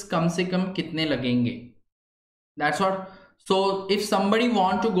numerals कम से कम कितने लगेंगे? That's what. So if somebody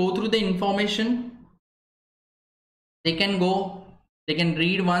want to go through the information, they can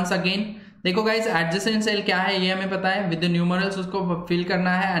read once again. देखो गाइस, एडजेसेंट सेल क्या है ये हमें पता है, विद द न्यूमरल्स उसको फिल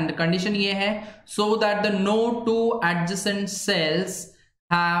करना है. एंड कंडीशन ये है, so that the no 2 adjacent cells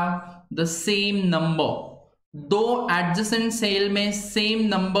have the same number. 2 adjacent cell में सेम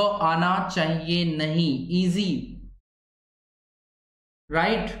नंबर आना चाहिए नहीं. Easy,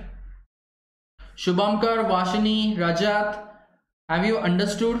 right? Shubhamkar, Vashini, Rajat, have you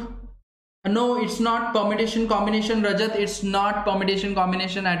understood? No, it's not permutation combination, Rajat. It's not permutation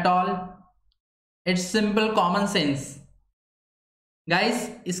combination at all. It's simple common sense. Guys,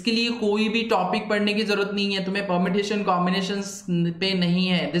 इसके लिए कोई भी topic पढ़ने की जरूरत नहीं है. तुम्हें परम्यूटेशन कॉम्बिनेशंस पे नहीं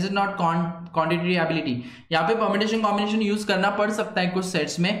है. This is not quantitative ability. यहाँ पे परम्यूटेशन कॉम्बिनेशन यूज करना पड़ सकता है कुछ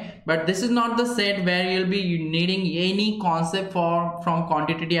सेट्स में, but this is not the set where you will be needing any concept from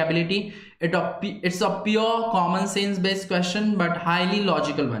quantitative ability. It's a pure common sense based question but highly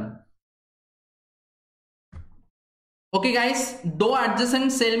logical one. Okay guys, 2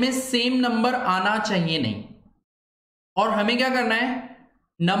 adjacent cell में same number आना चाहिए नहीं. और हमें क्या करना है?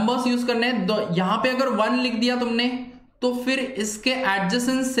 Numbers use करने हैं. यहां पे अगर 1 लिख दिया तुमने तो फिर इसके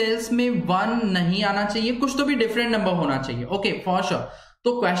एडजेसेंट सेल्स में 1 नहीं आना चाहिए, कुछ तो भी डिफरेंट नंबर होना चाहिए. Okay, for sure.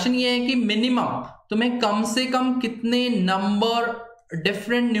 तो क्वेश्चन ये है कि मिनिमम तुम्हें कम से कम कितने नंबर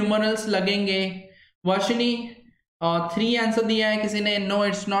डिफरेंट न्यूमरल्स लगेंगे. वर्षिनी 3 आंसर दिया है किसी ने. No,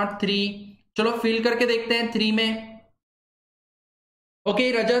 it's not 3. चलो फिल करके देखते हैं 3 में.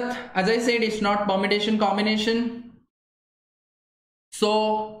 Okay Rajat, as I said, it's not permutation combination. सो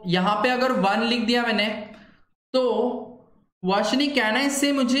यहां पे अगर 1 लिख दिया मैंने तो वर्षिनी कहना है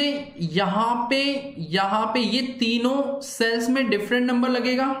इससे मुझे यहां पे ये तीनों सेल्स में डिफरेंट नंबर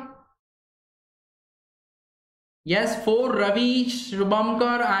लगेगा. Yes, 4 Ravi,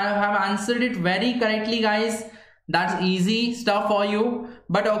 शुभमकर, I have answered it very correctly guys. That's easy stuff for you.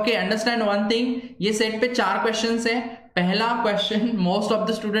 But okay, understand one thing, ये सेट पे 4 क्वेश्चंस है. पहला question most of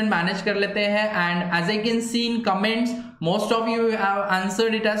the student manage कर लेते हैं and as I can see in comments most of you have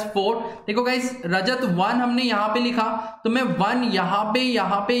answered it as 4. देखो guys, रजत 1 हमने यहां पे लिखा तो मैं 1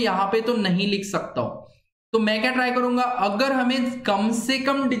 यहां पे तो नहीं लिख सकता हूं. तो मैं क्या ट्राई करूंगा, अगर हमें कम से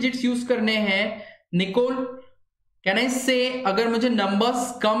कम डिजिट्स यूज करने हैं, निकोल कैन आई से, अगर मुझे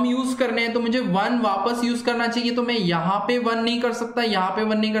नंबर्स कम यूज करने हैं तो मुझे 1 वापस यूज करना चाहिए। तो मैं यहां पे 1 नहीं कर सकता, यहां पे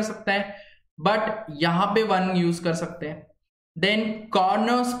 1 नहीं कर सकता है, बट यहां पे 1 यूज कर सकते हैं। देन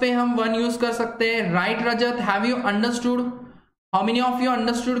कॉर्नर्स पे हम 1 यूज कर सकते हैं, right Rajat? Have you understood? How many of you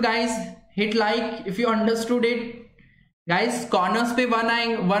understood guys? Hit like if you understood it guys. Corners पे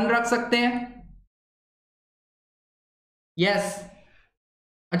 1 रख सकते हैं, यस।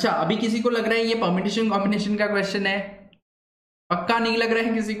 अच्छा, अभी किसी को लग रहा है ये परम्यूटेशन कॉम्बिनेशन का क्वेश्चन है? पक्का नहीं लग रहा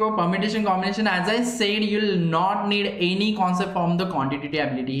है किसी को? Permutation combination, as I said, you will not need any concept from the quantitative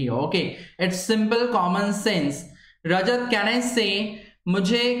ability here, okay? It's simple common sense. Rajat can I से,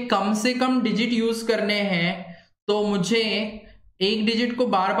 मुझे कम से कम डिजिट यूज करने हैं तो मुझे एक डिजिट को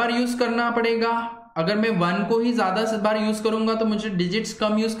बार बार यूज करना पड़ेगा। अगर मैं 1 को ही ज्यादा बार यूज करूंगा तो मुझे डिजिट्स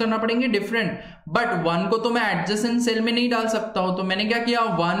कम यूज करना पड़ेंगे, डिफरेंट। बट 1 को तो मैं एडजेसेंट सेल में नहीं डाल सकता हूं, तो मैंने क्या किया,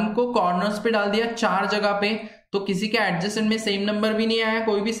 1 को कॉर्नर्स पे डाल दिया 4 जगह पे, तो किसी के एडजेसेंट में सेम नंबर भी नहीं आया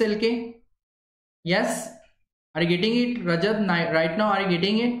कोई भी सेल के। Yes, are you getting it Rajat? Right now are you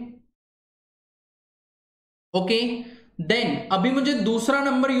getting it? Okay, then अभी मुझे दूसरा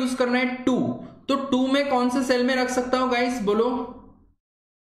नंबर यूज करना है 2, तो 2 में कौन से सेल में रख सकता हूं गाइस, बोलो?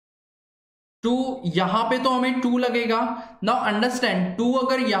 2 यहां पे तो हमें 2 लगेगा। नाउ अंडरस्टैंड, 2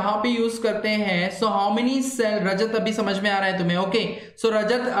 अगर यहां पे यूज करते हैं, सो हाउ मेनी सेल? रजत अभी समझ में आ रहा है तुम्हें? ओके, सो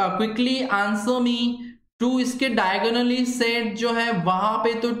रजत क्विकली आंसर मी, 2 इसके डायगोनली सेट जो है वहां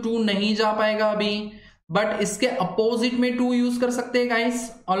पे तो 2 नहीं जा पाएगा अभी, बट इसके अपोजिट में 2 यूज कर सकते हैं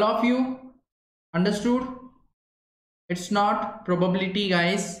guys. All of you understood? It's not probability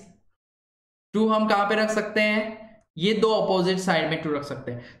guys. 2 हम कहां पे रख सकते हैं? ये 2 अपोजिट साइड में 2 रख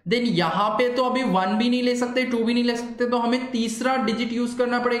सकते हैं। देन यहां पे तो अभी 1 भी नहीं ले सकते, 2 भी नहीं ले सकते, तो हमें तीसरा डिजिट यूज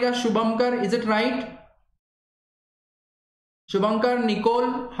करना पड़ेगा। शुभंकर, is it right? Shubhankar, Nicol,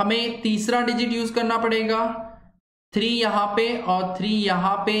 हमें तीसरा डिजिट यूज करना पड़ेगा। 3 यहां पे और 3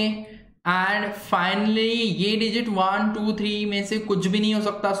 यहां पे, एंड फाइनली ये डिजिट 1 2 3 में से कुछ भी नहीं हो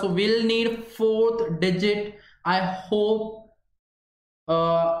सकता, so will need 4th digit. I hope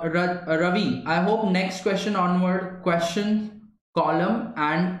Ravi, I hope next question onward, question column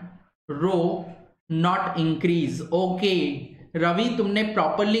and row not increase. Okay, Ravi तुमने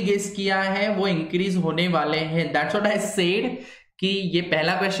प्रॉपरली गेस किया है, वो इंक्रीज होने वाले हैं। That's what I said कि ये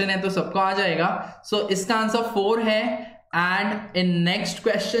पहला क्वेश्चन है तो सबको आ जाएगा। सो इसका आंसर 4 है। एंड इन नेक्स्ट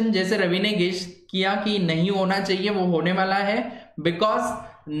क्वेश्चन जैसे रवि ने गेस किया कि नहीं होना चाहिए, वो होने वाला है, बिकॉज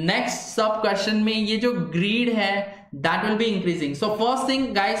नेक्स्ट सब क्वेश्चन में ये जो ग्रीड है that will be increasing. So first thing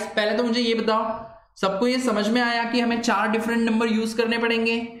guys, पहले तो मुझे ये बताओ, सबको ये समझ में आया कि हमें 4 डिफरेंट नंबर यूज करने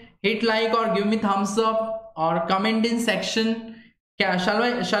पड़ेंगे? हिट लाइक और गिव मी थम्स अप और कमेंट इन सेक्शन। क्या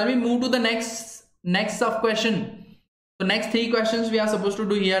shall we move to the next sub question? So next 3 questions we are supposed to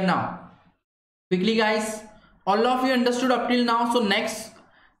do here now. Quickly guys, all of you understood up till now. So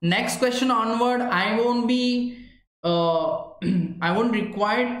next question onward, I won't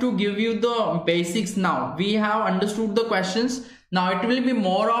require to give you the basics now. We have understood the questions. Now it will be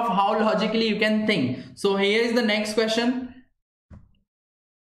more of how logically you can think. So here is the next question.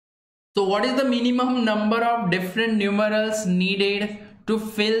 So what is the minimum number of different numerals needed to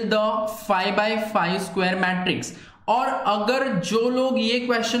fill the 5 by 5 square matrix? और अगर जो लोग ये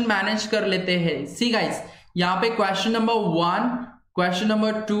question manage कर लेते हैं, see guys, यहाँ पे question number 1, question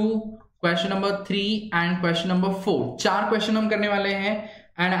number 2, question number 3 and question number 4, 4 question हम करने वाले हैं।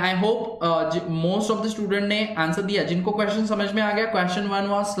 And I hope most of the student ने आंसर दिया। जिनको क्वेश्चन समझ में आ गया, question 1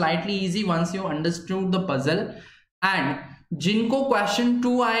 was slightly easy once you understood the puzzle, and जिनको क्वेश्चन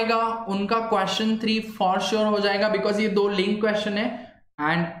 2 आएगा उनका क्वेश्चन 3 फॉर श्योर हो जाएगा, बिकॉज ये 2 लिंक क्वेश्चन है।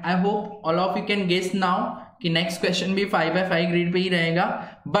 And I hope all of you can guess now कि नेक्स्ट क्वेश्चन भी 5 by 5 ग्रिड पे ही रहेगा।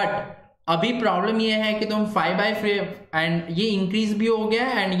 बट अभी प्रॉब्लम ये है कि तुम 5 by 5 एंड ये इंक्रीज भी हो गया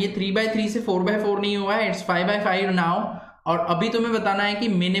एंड ये 3 by 3 से 4 by 4 नहीं हुआ है, इट्स 5 by 5 नाउ। और अभी तुम्हें बताना है कि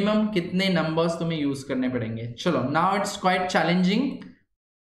मिनिमम कितने नंबर्स तुम्हें यूज करने पड़ेंगे। चलो, now it's quite challenging.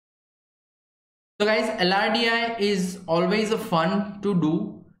 So guys, LRDI is always a fun to do,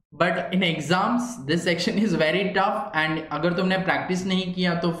 but in exams this section is very tough, and अगर तुमने practice नहीं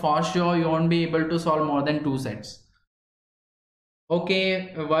किया तो for sure you won't be able to solve more than 2 sets. Okay,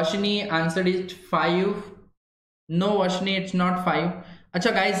 Vashini answered it 5. No Vashini, it's not 5.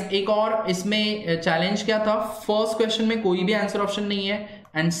 अच्छा guys, एक और इसमें challenge क्या था, फर्स्ट क्वेश्चन में कोई भी आंसर ऑप्शन नहीं है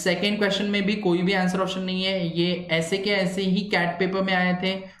एंड सेकेंड क्वेश्चन में भी कोई भी आंसर ऑप्शन नहीं है। ये ऐसे के ऐसे ही कैट पेपर में आए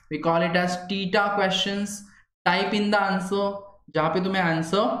थे। We call it as Tita questions. Type in the answer, जहां पे तुम्हें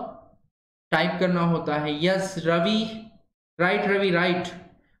आंसर टाइप करना होता है। Yes Ravi, right Ravi, right,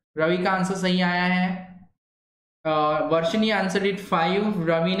 Ravi का आंसर सही आया है। वर्षिनी आंसर इट 5,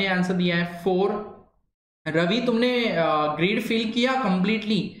 रवि ने आंसर दिया है 4। रवि तुमने ग्रिड फिल किया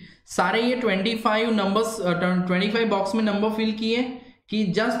कंप्लीटली, सारे ये 25 नंबर्स 25 बॉक्स में नंबर फिल किए कि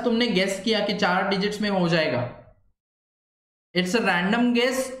जस्ट तुमने गेस किया कि 4 डिजिट्स में हो जाएगा? इट्स अ रैंडम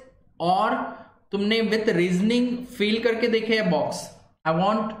गेस, और तुमने विथ रीजनिंग फिल करके देखे है box? I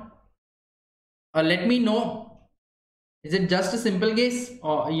want let me know, is it just a simple guess?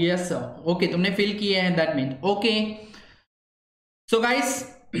 Yes sir, okay, तुमने फिल किए हैं, that mean okay. So guys,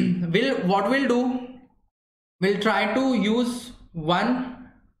 what we'll do, we'll try to use 1,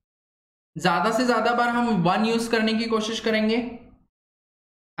 ज्यादा से ज्यादा बार हम 1 यूज करने की कोशिश करेंगे।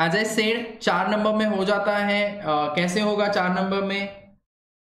 एज आई सेड 4 नंबर में हो जाता है। कैसे होगा 4 नंबर में?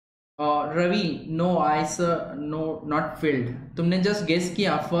 Ravi, no I sir, no not filled, तुमने जस्ट गेस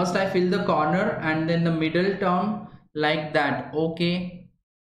किया। First I fill the corner and then the middle term like that,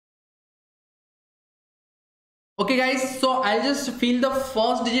 okay guys, so I'll just fill the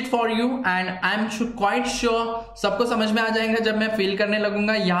first digit for you and I'm quite sure सबको समझ में आ जाएगा जब मैं fill करने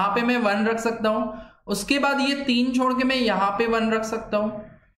लगूंगा। यहाँ पे मैं 1 रख सकता हूँ, उसके बाद ये 3 छोड़ के मैं यहाँ पे 1 रख सकता हूँ,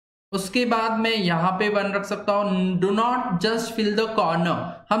 उसके बाद मैं यहाँ पे 1 रख सकता हूँ। Do not just fill the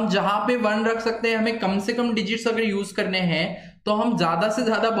corner, हम जहां पे 1 रख सकते हैं, हमें कम से कम डिजिट्स अगर यूज करने हैं तो हम ज्यादा से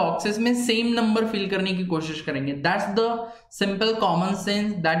ज्यादा बॉक्सेस में सेम नंबर फिल करने की कोशिश करेंगे। That's the simple common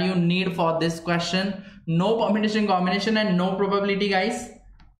sense that you need for this question. No permutation combination and no probability guys.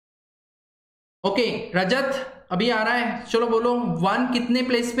 Okay रजत अभी आ रहा है, चलो बोलो 1 कितने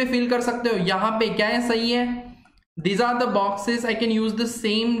प्लेस पे फिल कर सकते हो? यहाँ पे क्या है? सही है, these are the boxes, I can use the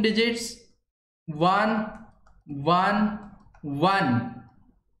same digits, 1 1 1,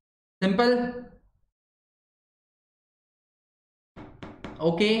 simple,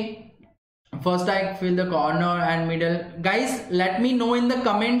 okay। First I fill the corner and middle. Guys, let me know in the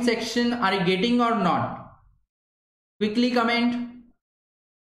comment section, are you getting or not? Quickly comment,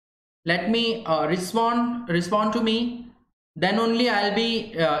 let me respond to me, then only I'll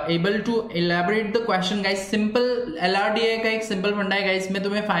be able to elaborate the question guys। Simple LRDI का एक simple फंडा है guys, मैं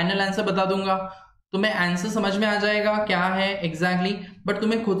तुम्हें final answer बता दूंगा, तुम्हें answer समझ में आ जाएगा क्या है exactly, बट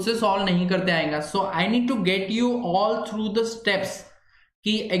तुम्हें खुद से सॉल्व नहीं करते आएगा। सो I need to get you all through the steps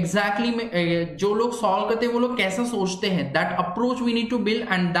कि exactly में जो लोग सॉल्व करते हैं वो लोग कैसा सोचते हैं। That approach we need to build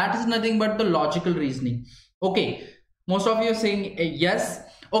and that is nothing but the logical reasoning. Okay, most of you saying yes.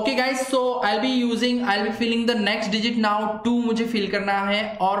 Okay guys, so I'll be filling the next digit now। 2 मुझे fill करना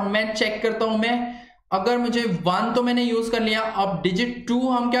है और मैं check करता हूं, मैं अगर मुझे 1 तो मैंने यूज कर लिया, अब डिजिट 2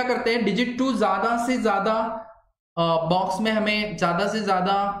 हम क्या करते हैं? डिजिट 2 ज्यादा से ज्यादा बॉक्स में हमें ज्यादा से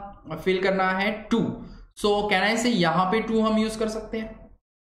ज्यादा फिल करना है 2। सो कैन आई से यहां पे 2 हम यूज कर सकते हैं।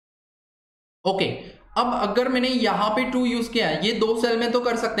 ओके, अब अगर मैंने यहां पे 2 यूज किया, ये 2 सेल में तो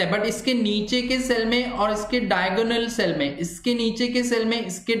कर सकते हैं, बट इसके नीचे के सेल में और इसके डायगोनल सेल में, इसके नीचे के सेल में,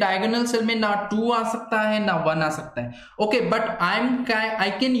 इसके डायगोनल सेल में ना 2 आ सकता है ना 1 आ सकता है। Okay, but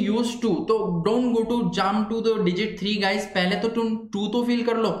I can use 2, तो don't go to jump to the digit 3 guys, पहले तो तुम 2 तो फिल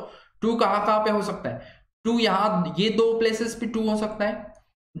कर लो। 2 कहां पे हो सकता है? 2 यहां ये 2 प्लेसेस पे 2 हो सकता है,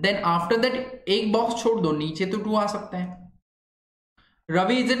 देन आफ्टर दैट एक बॉक्स छोड़ दो, नीचे तो 2 आ सकता है।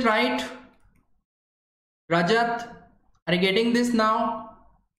 Ravi, is it right? Rajat, are you getting this now?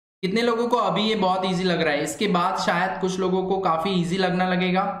 कितने लोगों को अभी ये बहुत इजी लग रहा है? इसके बाद शायद कुछ लोगों को काफी इजी लगना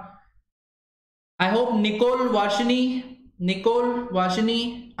लगेगा। I hope Nicol वाशिनी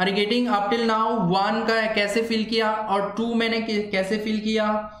are you getting up till now? 1 का कैसे फिल किया और 2 मैंने कैसे फिल किया?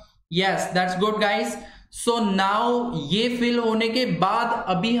 Yes, that's good guys. So now ये फिल होने के बाद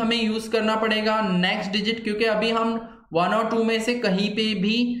अभी हमें यूज करना पड़ेगा नेक्स्ट डिजिट, क्योंकि अभी हम 1 और 2 में से कहीं पे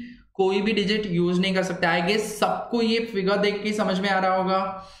भी कोई भी डिजिट यूज नहीं कर सकते। आई गेस सबको ये फिगर देख के समझ में आ रहा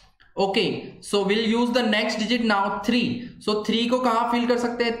होगा। Okay, so will use the next digit now 3। सो 3 को कहां फिल कर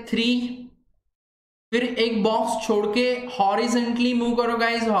सकते हैं? 3, फिर एक बॉक्स छोड़ के हॉरिजेंटली मूव करो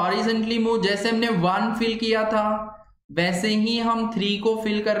गाइस, हॉरिजेंटली मूव। जैसे हमने 1 फिल किया था वैसे ही हम 3 को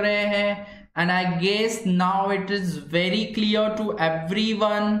फिल कर रहे हैं। And I guess now it is very clear to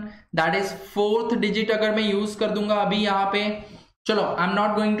everyone, that is 4th digit अगर मैं यूज कर दूंगा अभी यहाँ पे। चलो, I am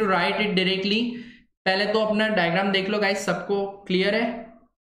not going to right it directly, पहले तो अपना डायग्राम देख लो गाइस। सबको क्लियर है?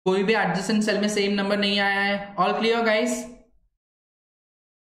 कोई भी एडजेसेंट सेल में सेम नंबर नहीं आया है? All clear guys?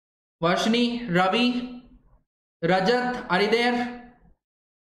 वर्षिनी, Ravi, Rajat, are you there?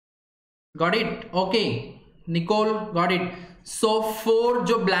 Got it? Okay, Nicol, got it. सो 4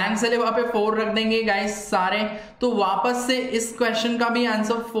 जो ब्लैंक सेल है वहां पे 4 रख देंगे गाइस सारे। तो वापस से इस क्वेश्चन का भी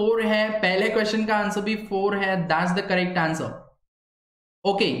आंसर 4 है, पहले क्वेश्चन का आंसर भी 4 है, that's the correct answer.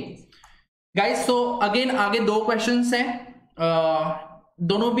 Okay guys, so again आगे 2 क्वेश्चंस हैं।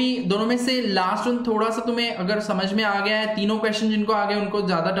 दोनों में से लास्ट वन थोड़ा सा तुम्हें अगर समझ में आ गया है, तीनों क्वेश्चन जिनको आ गए उनको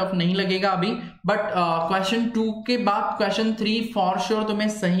ज्यादा टफ नहीं लगेगा अभी, बट क्वेश्चन 2 के बाद क्वेश्चन 3 फॉर श्योर तुम्हें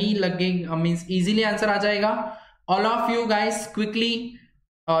सही लगेगा, मींस इजीली आंसर आ जाएगा. All of you guys quickly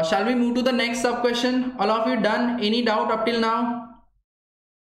shall we move to the next sub question? All of you done? Any doubt up till now?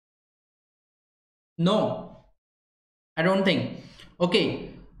 No, I don't think. Okay,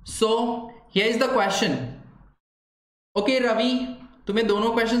 so here is the question. Okay Ravi, तुम्हें दोनों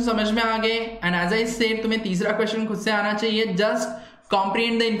question समझ में आ गए, and as I said तुम्हें तीसरा question खुद से आना चाहिए. Just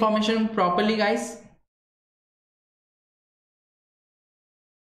comprehend the information properly guys.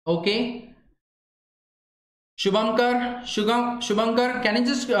 Okay, Shubhankar, can you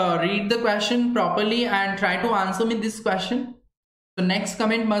just read the question properly and try to answer me this question? So next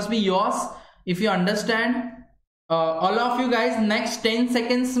comment must be yours if you understand. All of you guys, next 10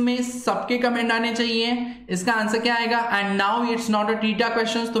 seconds में सबके comment आने चाहिए. इसका answer क्या आएगा? And now it's not a theta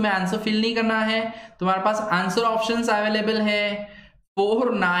questions, तुम्हें answer fill नहीं करना है. तुम्हारे पास आंसर ऑप्शंस अवेलेबल है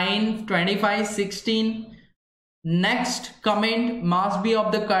 4, 9, 25, 16. Next comment must be of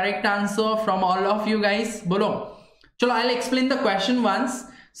the correct answer from all of you guys. बोलो. चलो, I'll explain the question once.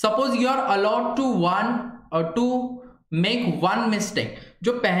 Suppose you are allowed to make one mistake.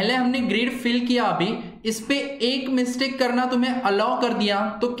 जो पहले हमने ग्रिड फिल किया अभी, इस पे एक मिस्टेक करना तुम्हें अलाउ कर दिया,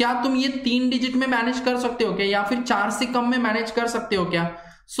 तो क्या तुम ये 3 डिजिट में मैनेज कर सकते हो क्या, या फिर 4 से कम में मैनेज कर सकते हो क्या?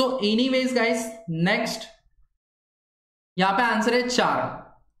 सो एनीवेज गाइस, नेक्स्ट यहां पे आंसर है 4.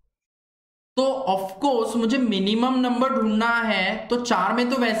 तो ऑफ कोर्स मुझे मिनिमम नंबर ढूंढना है, तो 4 में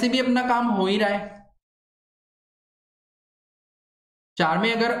तो वैसे भी अपना काम हो ही रहा है. 4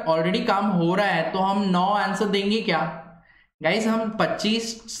 में अगर ऑलरेडी काम हो रहा है तो हम 9 आंसर देंगे क्या गाइस? हम 25,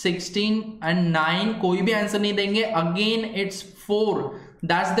 16 एंड 9 कोई भी आंसर नहीं देंगे. Again it's 4,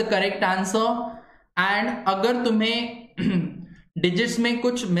 that's the correct answer. And अगर तुम्हें डिजिट्स में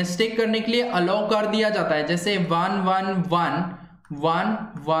कुछ मिस्टेक करने के लिए अलाउ कर दिया जाता है, जैसे 1 1 1 1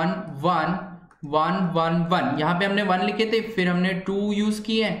 1 1 1 1 1, यहां पे हमने 1 लिखे थे, फिर हमने 2 यूज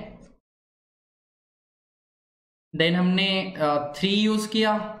किए, देन हमने 3 यूज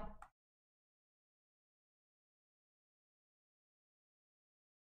किया,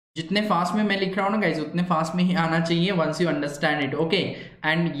 जितने फास्ट में मैं लिख रहा हूं ना गाइस, उतने फास्ट में ही आना चाहिए once you understand it. Okay,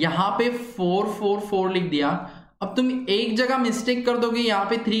 and यहां पे 4 4 4 लिख दिया. अब तुम एक जगह मिस्टेक कर दोगे, यहाँ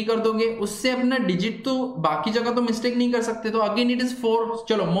पे 3 कर दोगे, उससे अपना डिजिट तो बाकी जगह तो मिस्टेक नहीं कर सकते. तो अगेन इट इज 4.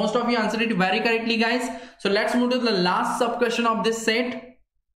 चलो, most of you answer it very correctly guys. So let's move to the last सब question of this set.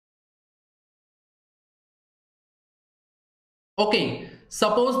 Okay,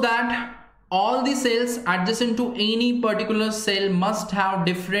 suppose that all the cells adjacent to any particular cell must have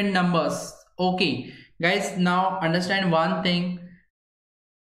different numbers. Okay guys, now understand one thing.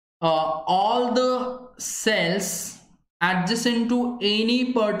 All the cells adjacent to any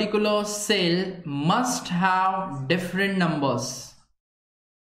particular cell must have different numbers.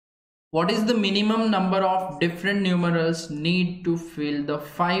 What is the minimum number of different numerals need to fill the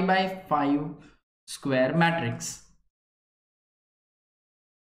 5 by 5 square matrix?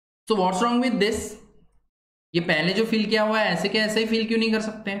 So what's wrong with this? ये पहले जो fill किया हुआ है, ऐसे क्या ऐसे ही fill क्यों नहीं कर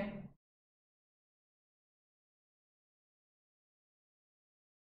सकते?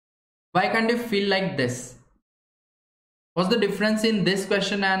 Why can't you fill like this? What's the difference in this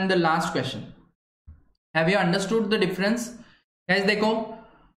question and the last question? Have you understood the difference? Guys, देखो,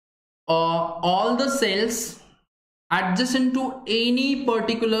 all the cells adjacent to any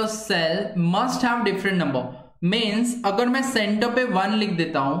particular cell must have different number. Means अगर मैं centre पे 1 लिख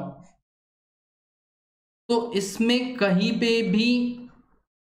देता हूं, तो इसमें कहीं पे भी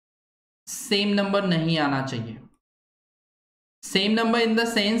सेम नंबर नहीं आना चाहिए. Same number in the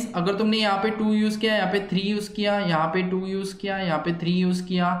sense, अगर तुमने यहाँ पे 2 यूज किया, यहाँ पे 3 यूज किया, यहाँ पे 2 यूज किया, यहाँ पे 3 यूज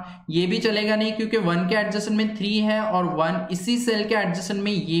किया, ये भी चलेगा नहीं, क्योंकि 1 के एडजस्टमेंट में 3 है और 1 इसी सेल के एडजस्टमेंट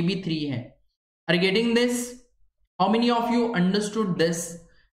में ये भी 3 है. Are getting this? How many of you understood this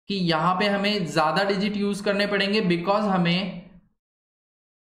कि यहाँ पे हमें ज्यादा डिजिट यूज करने पड़ेंगे, बिकॉज हमें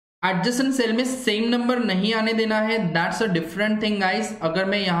एडजेसेंट सेल में सेम नंबर नहीं आने देना है. That's a different thing guys. अगर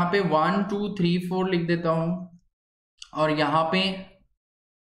मैं यहाँ पे 1 2 3 4 लिख देता हूं, और यहाँ पे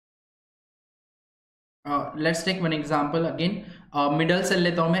let's take one example again, middle cell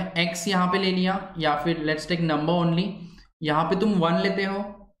लेता हूं मैं, x यहाँ पे ले लिया, या फिर लेट्स टेक नंबर ओनली, यहाँ पे तुम 1 लेते हो.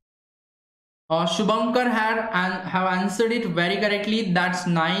 Shubhankar have answered it very correctly. That's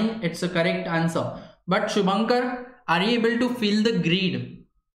 9. It's a correct answer. But Shubhankar, are you able to fill the grid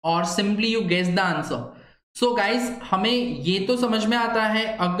or simply you guess the answer? So guys, हमें ये तो समझ में आता है,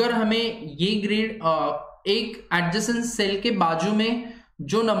 अगर हमें ये ग्रिड एक एडजेसेंट सेल के बाजू में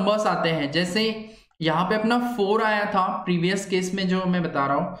जो नंबर्स आते हैं, जैसे यहाँ पे अपना 4 आया था प्रीवियस केस में, जो मैं बता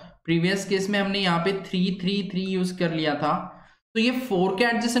रहा हूँ प्रीवियस केस में हमने यहाँ पे 3 यूज कर लिया था। तो ये 4 के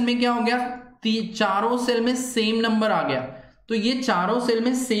एडजेसेंट में क्या हो गया, चारों सेल में सेम नंबर आ गया। तो ये चारों सेल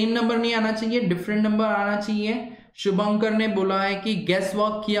में सेम नंबर नहीं आना चाहिए, डिफरेंट नंबर आना चाहिए। शुभंकर ने बोला है कि गेस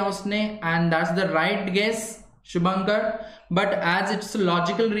वर्क किया उसने, and that's the right guess Shubhankar, but as it's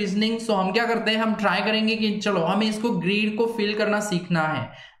logical reasoning, सो हम क्या करते हैं, हम ट्राई करेंगे कि चलो हमें इसको ग्रिड को फिल करना सीखना है।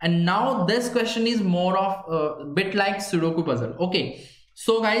 And now this question is more of bit like sudoku puzzle. Okay,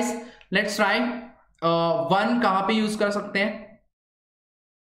 so guys let's try. 1 कहां पे यूज कर सकते हैं?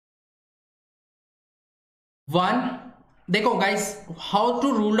 1 देखो guys, how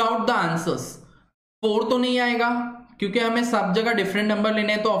to rule out the answers. 4 तो नहीं आएगा क्योंकि हमें सब जगह डिफरेंट नंबर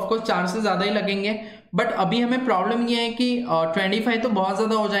लेने हैं, तो ऑफकोर्स 4 से ज्यादा ही लगेंगे। बट अभी हमें प्रॉब्लम ये है कि 25 तो बहुत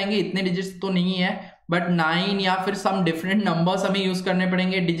ज्यादा हो जाएंगे, इतने डिजिट्स तो नहीं है। बट 9 या फिर सम डिफरेंट नंबर्स हमें यूज करने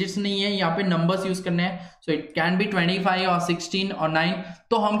पड़ेंगे, डिजिट्स नहीं है, यहाँ पे नंबर्स यूज करने हैं। सो इट कैन बी 25 और 16 और 9।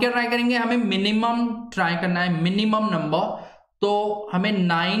 तो हम क्या ट्राई करेंगे, हमें मिनिमम ट्राई करना है, मिनिमम नंबर। तो हमें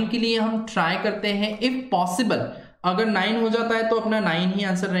 9 के लिए हम ट्राई करते हैं इफ पॉसिबल। अगर 9 हो जाता है तो अपना 9 ही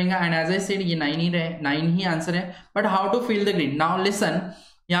आंसर रहेगा, एंड एज आई सेड ये 9 ही रहे, 9 ही आंसर है। But how to fill the grid, now listen.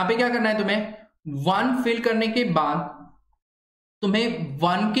 यहाँ पे क्या करना है तुम्हें, 1 फिल करने के बाद तुम्हें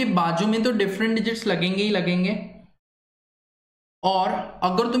 1 के बाजू में तो डिफरेंट डिजिट्स लगेंगे ही लगेंगे, और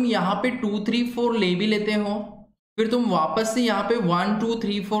अगर तुम यहाँ पे 2 3 4 ले भी लेते हो, फिर तुम वापस से यहाँ पे 1 2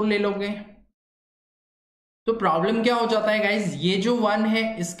 3 4 ले लोगे। तो प्रॉब्लम क्या हो जाता है गाइज, ये जो 1 है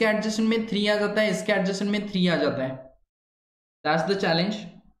इसके एडजस्टमेंट में 3 आ जाता है, इसके एडजस्टमेंट में 3 आ जाता है। That's the challenge.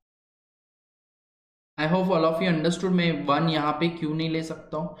 I hope all of you understood मैं 1 यहाँ पे क्यों नहीं ले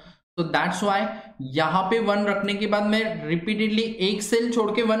सकता हूं। तो दैट्स वाई यहाँ पे 1 रखने के बाद मैं रिपीटेडली एक सेल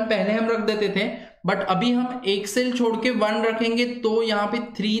छोड़ के 1 पहले हम रख देते थे, बट अभी हम एक सेल छोड़ के 1 रखेंगे तो यहाँ पे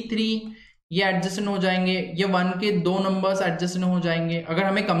 3 3 ये एडजस्टेंट हो जाएंगे, ये 1 के 2 नंबर्स एडजस्टेंट हो जाएंगे। अगर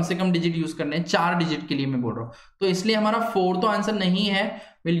हमें कम से कम डिजिट यूज करने हैं, 4 डिजिट के लिए मैं बोल रहा हूं, तो इसलिए हमारा 4 तो आंसर नहीं है।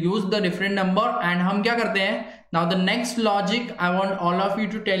 Will use the different number, and हम क्या करते हैं, now the next logic I want all of you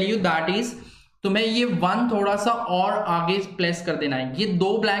to tell you, that is तुम्हें ये 1 थोड़ा सा और आगे प्लेस कर देना है। ये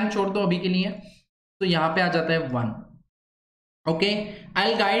 2 ब्लैंक छोड़ दो अभी के लिए, तो यहां पे आ जाता है 1। Okay,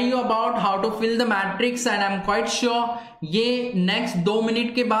 I'll guide you about how to fill the matrix, and I'm quite sure ये नेक्स्ट 2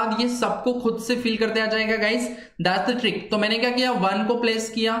 मिनट के बाद ये सबको खुद से फिल करते आ जाएगा गाइस। That's the trick. तो मैंने क्या किया, 1 को प्लेस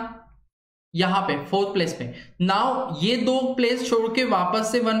किया यहां पे 4th प्लेस पे। नाउ ये 2 प्लेस छोड़ के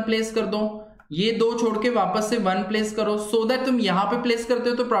वापस से 1 प्लेस कर दो, ये 2 छोड़ के वापस से 1 प्लेस करो, सो दैट तुम यहां पे प्लेस करते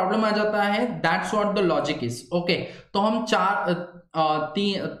हो तो प्रॉब्लम आ जाता है। That's what the logic is. Okay, तो हम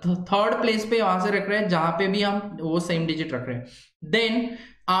 3rd प्लेस पे वहां से रख रहे हैं जहां पे भी हम वो सेम डिजिट रख रहे हैं। Then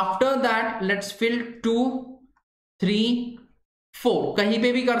after that let's fill 2 3 4, कहीं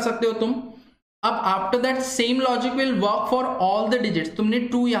पे भी कर सकते हो तुम। अब after that same logic will work for all the digits. तुमने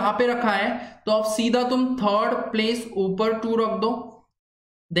 2 यहां पे रखा है, तो अब सीधा तुम 3rd प्लेस ऊपर 2 रख दो,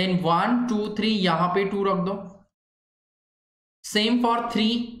 देन 1 2 3 यहां पे 2 रख दो। सेम फॉर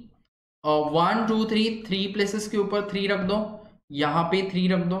 3, 1 2 3 3 प्लेसेस के ऊपर 3 रख दो, यहां पे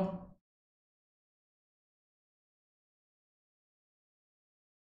 3 रख दो।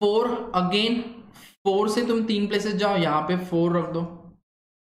 4 अगेन, 4 से तुम 3 प्लेसेस जाओ, यहां पे 4 रख दो।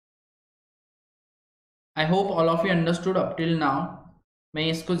 I hope all of you understood up till now. मैं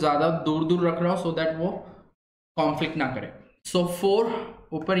इसको ज्यादा दूर दूर रख रहा हूं सो दैट वो कॉन्फ्लिक्ट ना करे। सो 4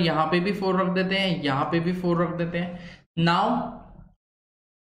 ऊपर, यहां पे भी 4 रख देते हैं, यहां पे भी 4 रख देते हैं। Now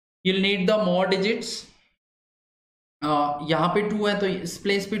you'll need the more digits। यहाँ पे 2 है तो इस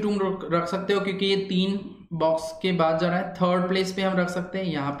प्लेस पे 2 रख सकते हो क्योंकि ये 3 बॉक्स के बाद जा रहा है। 3rd प्लेस पे हम रख सकते हैं,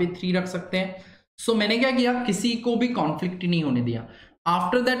 यहाँ पे 3 रख सकते हैं। सो मैंने क्या किया, किसी को भी कॉन्फ्लिक्ट नहीं होने दिया।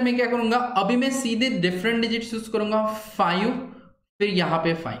 आफ्टर दैट मैं क्या करूंगा, अभी मैं सीधे डिफरेंट डिजिट्स यूज करूंगा। 5, फिर यहाँ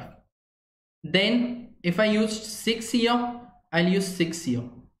पे 5, then if I use 6 here, I use 6 here,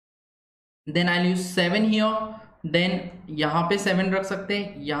 then I use 7 here, then यहाँ पे 7 रख सकते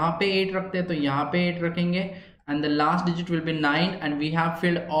हैं, यहाँ पे 8 रखते हैं तो यहाँ पे 8 रखेंगे, and the last digit will be 9, and we have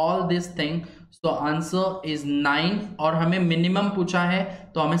filled all this thing. So answer is 9, और हमें मिनिमम पूछा है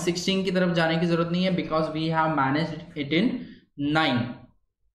तो हमें 16 की तरफ जाने की जरूरत नहीं है, because we have managed it in 9।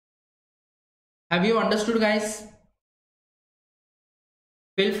 Have you understood guys?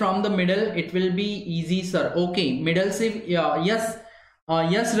 Fill from the middle, it will be easy sir. Okay, middle से yes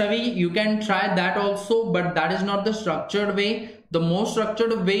yes Ravi, you can try that also, but that is not the structured way. The most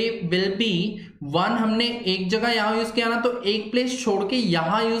structured way will be 1 हमने एक जगह यहां use किया ना, तो एक place छोड़ के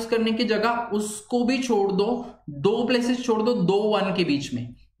यहां यूज करने की जगह उसको भी छोड़ दो, 2 प्लेसेस छोड़ दो 2 1 के बीच में।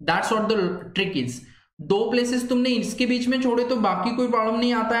 That's what the trick is। 2 places तुमने इसके बीच में छोड़े तो बाकी कोई प्रॉब्लम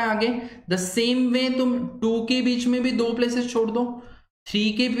नहीं आता है आगे। द सेम वे तुम 2 के बीच में भी 2 प्लेसेस छोड़ दो,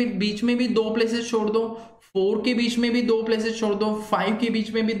 3 के बीच में भी 2 प्लेसेस छोड़ दो, 4 के बीच में भी 2 प्लेसेस छोड़ दो, 5 के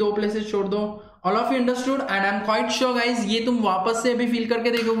बीच में भी 2 प्लेसेस छोड़ दो। All of you understood and I am quite sure guys ये तुम वापस से अभी फील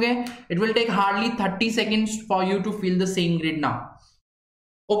करके देखोगे, it will take hardly 30 seconds for you to feel the same grid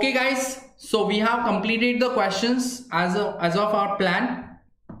now. Okay guys, so we have completed the questions as of our plan.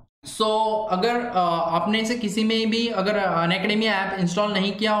 सो अगर आपने से किसी में भी अगर अनअकैडमी ऐप इंस्टॉल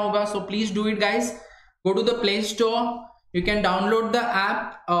नहीं किया होगा, so please do it guys, go to the play store, you can download the app.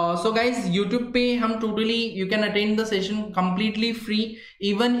 So guys, YouTube पे हम totally you can attend the session completely free.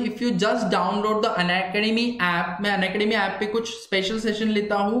 Even if you just download the Unacademy app, मैं Unacademy app पे कुछ special session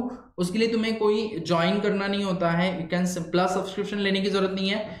लेता हूँ, उसके लिए तुम्हें कोई join करना नहीं होता है, you can plus subscription लेने की जरूरत नहीं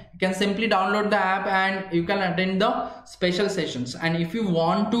है, you can simply download the app and you can attend the special sessions. And if you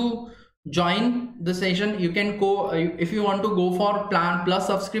want to join the session, you can go, if you want to go for plan plus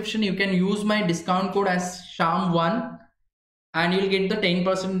subscription, you can use my discount code as Shyam1 and you'll get the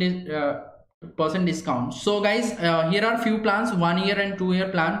 10% discount. So guys, here are few plans, 1 year and 2 year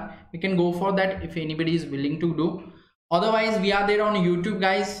plan. You can go for that if anybody is willing to do. Otherwise, we are there on YouTube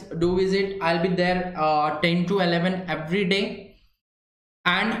guys, do visit. I'll be there 10 to 11 every day.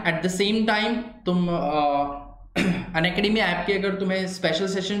 And at the same time, तुम Unacademy app के अगर तुम्हें special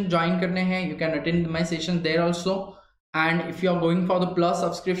session join करने हैं, you can attend my session there also. And if you are going for the plus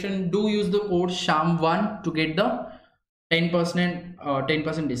subscription, do use the code SHAM1 to get the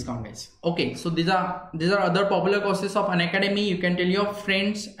 10% discount guys. Okay, so these are other popular courses of Unacademy. You can tell your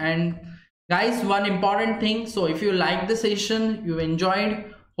friends. And guys, one important thing, so if you like the session, you enjoyed,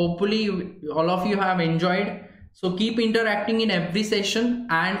 hopefully all of you have enjoyed, so keep interacting in every session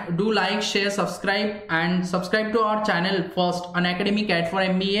and do like, share, subscribe, and subscribe to our channel first, Unacademy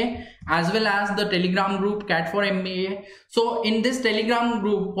CAT4MBA, as well as the Telegram group CAT4MBA. So in this Telegram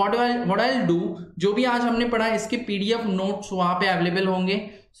group, what I'll do, जो भी आज हमने पढ़ा इसके PDF notes वहाँ पे available होंगे,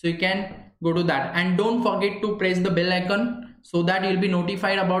 so you can go to that. And don't forget to press the bell icon so that you'll be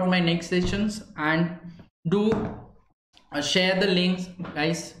notified about my next sessions, and do share the links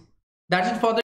guys. That's it for the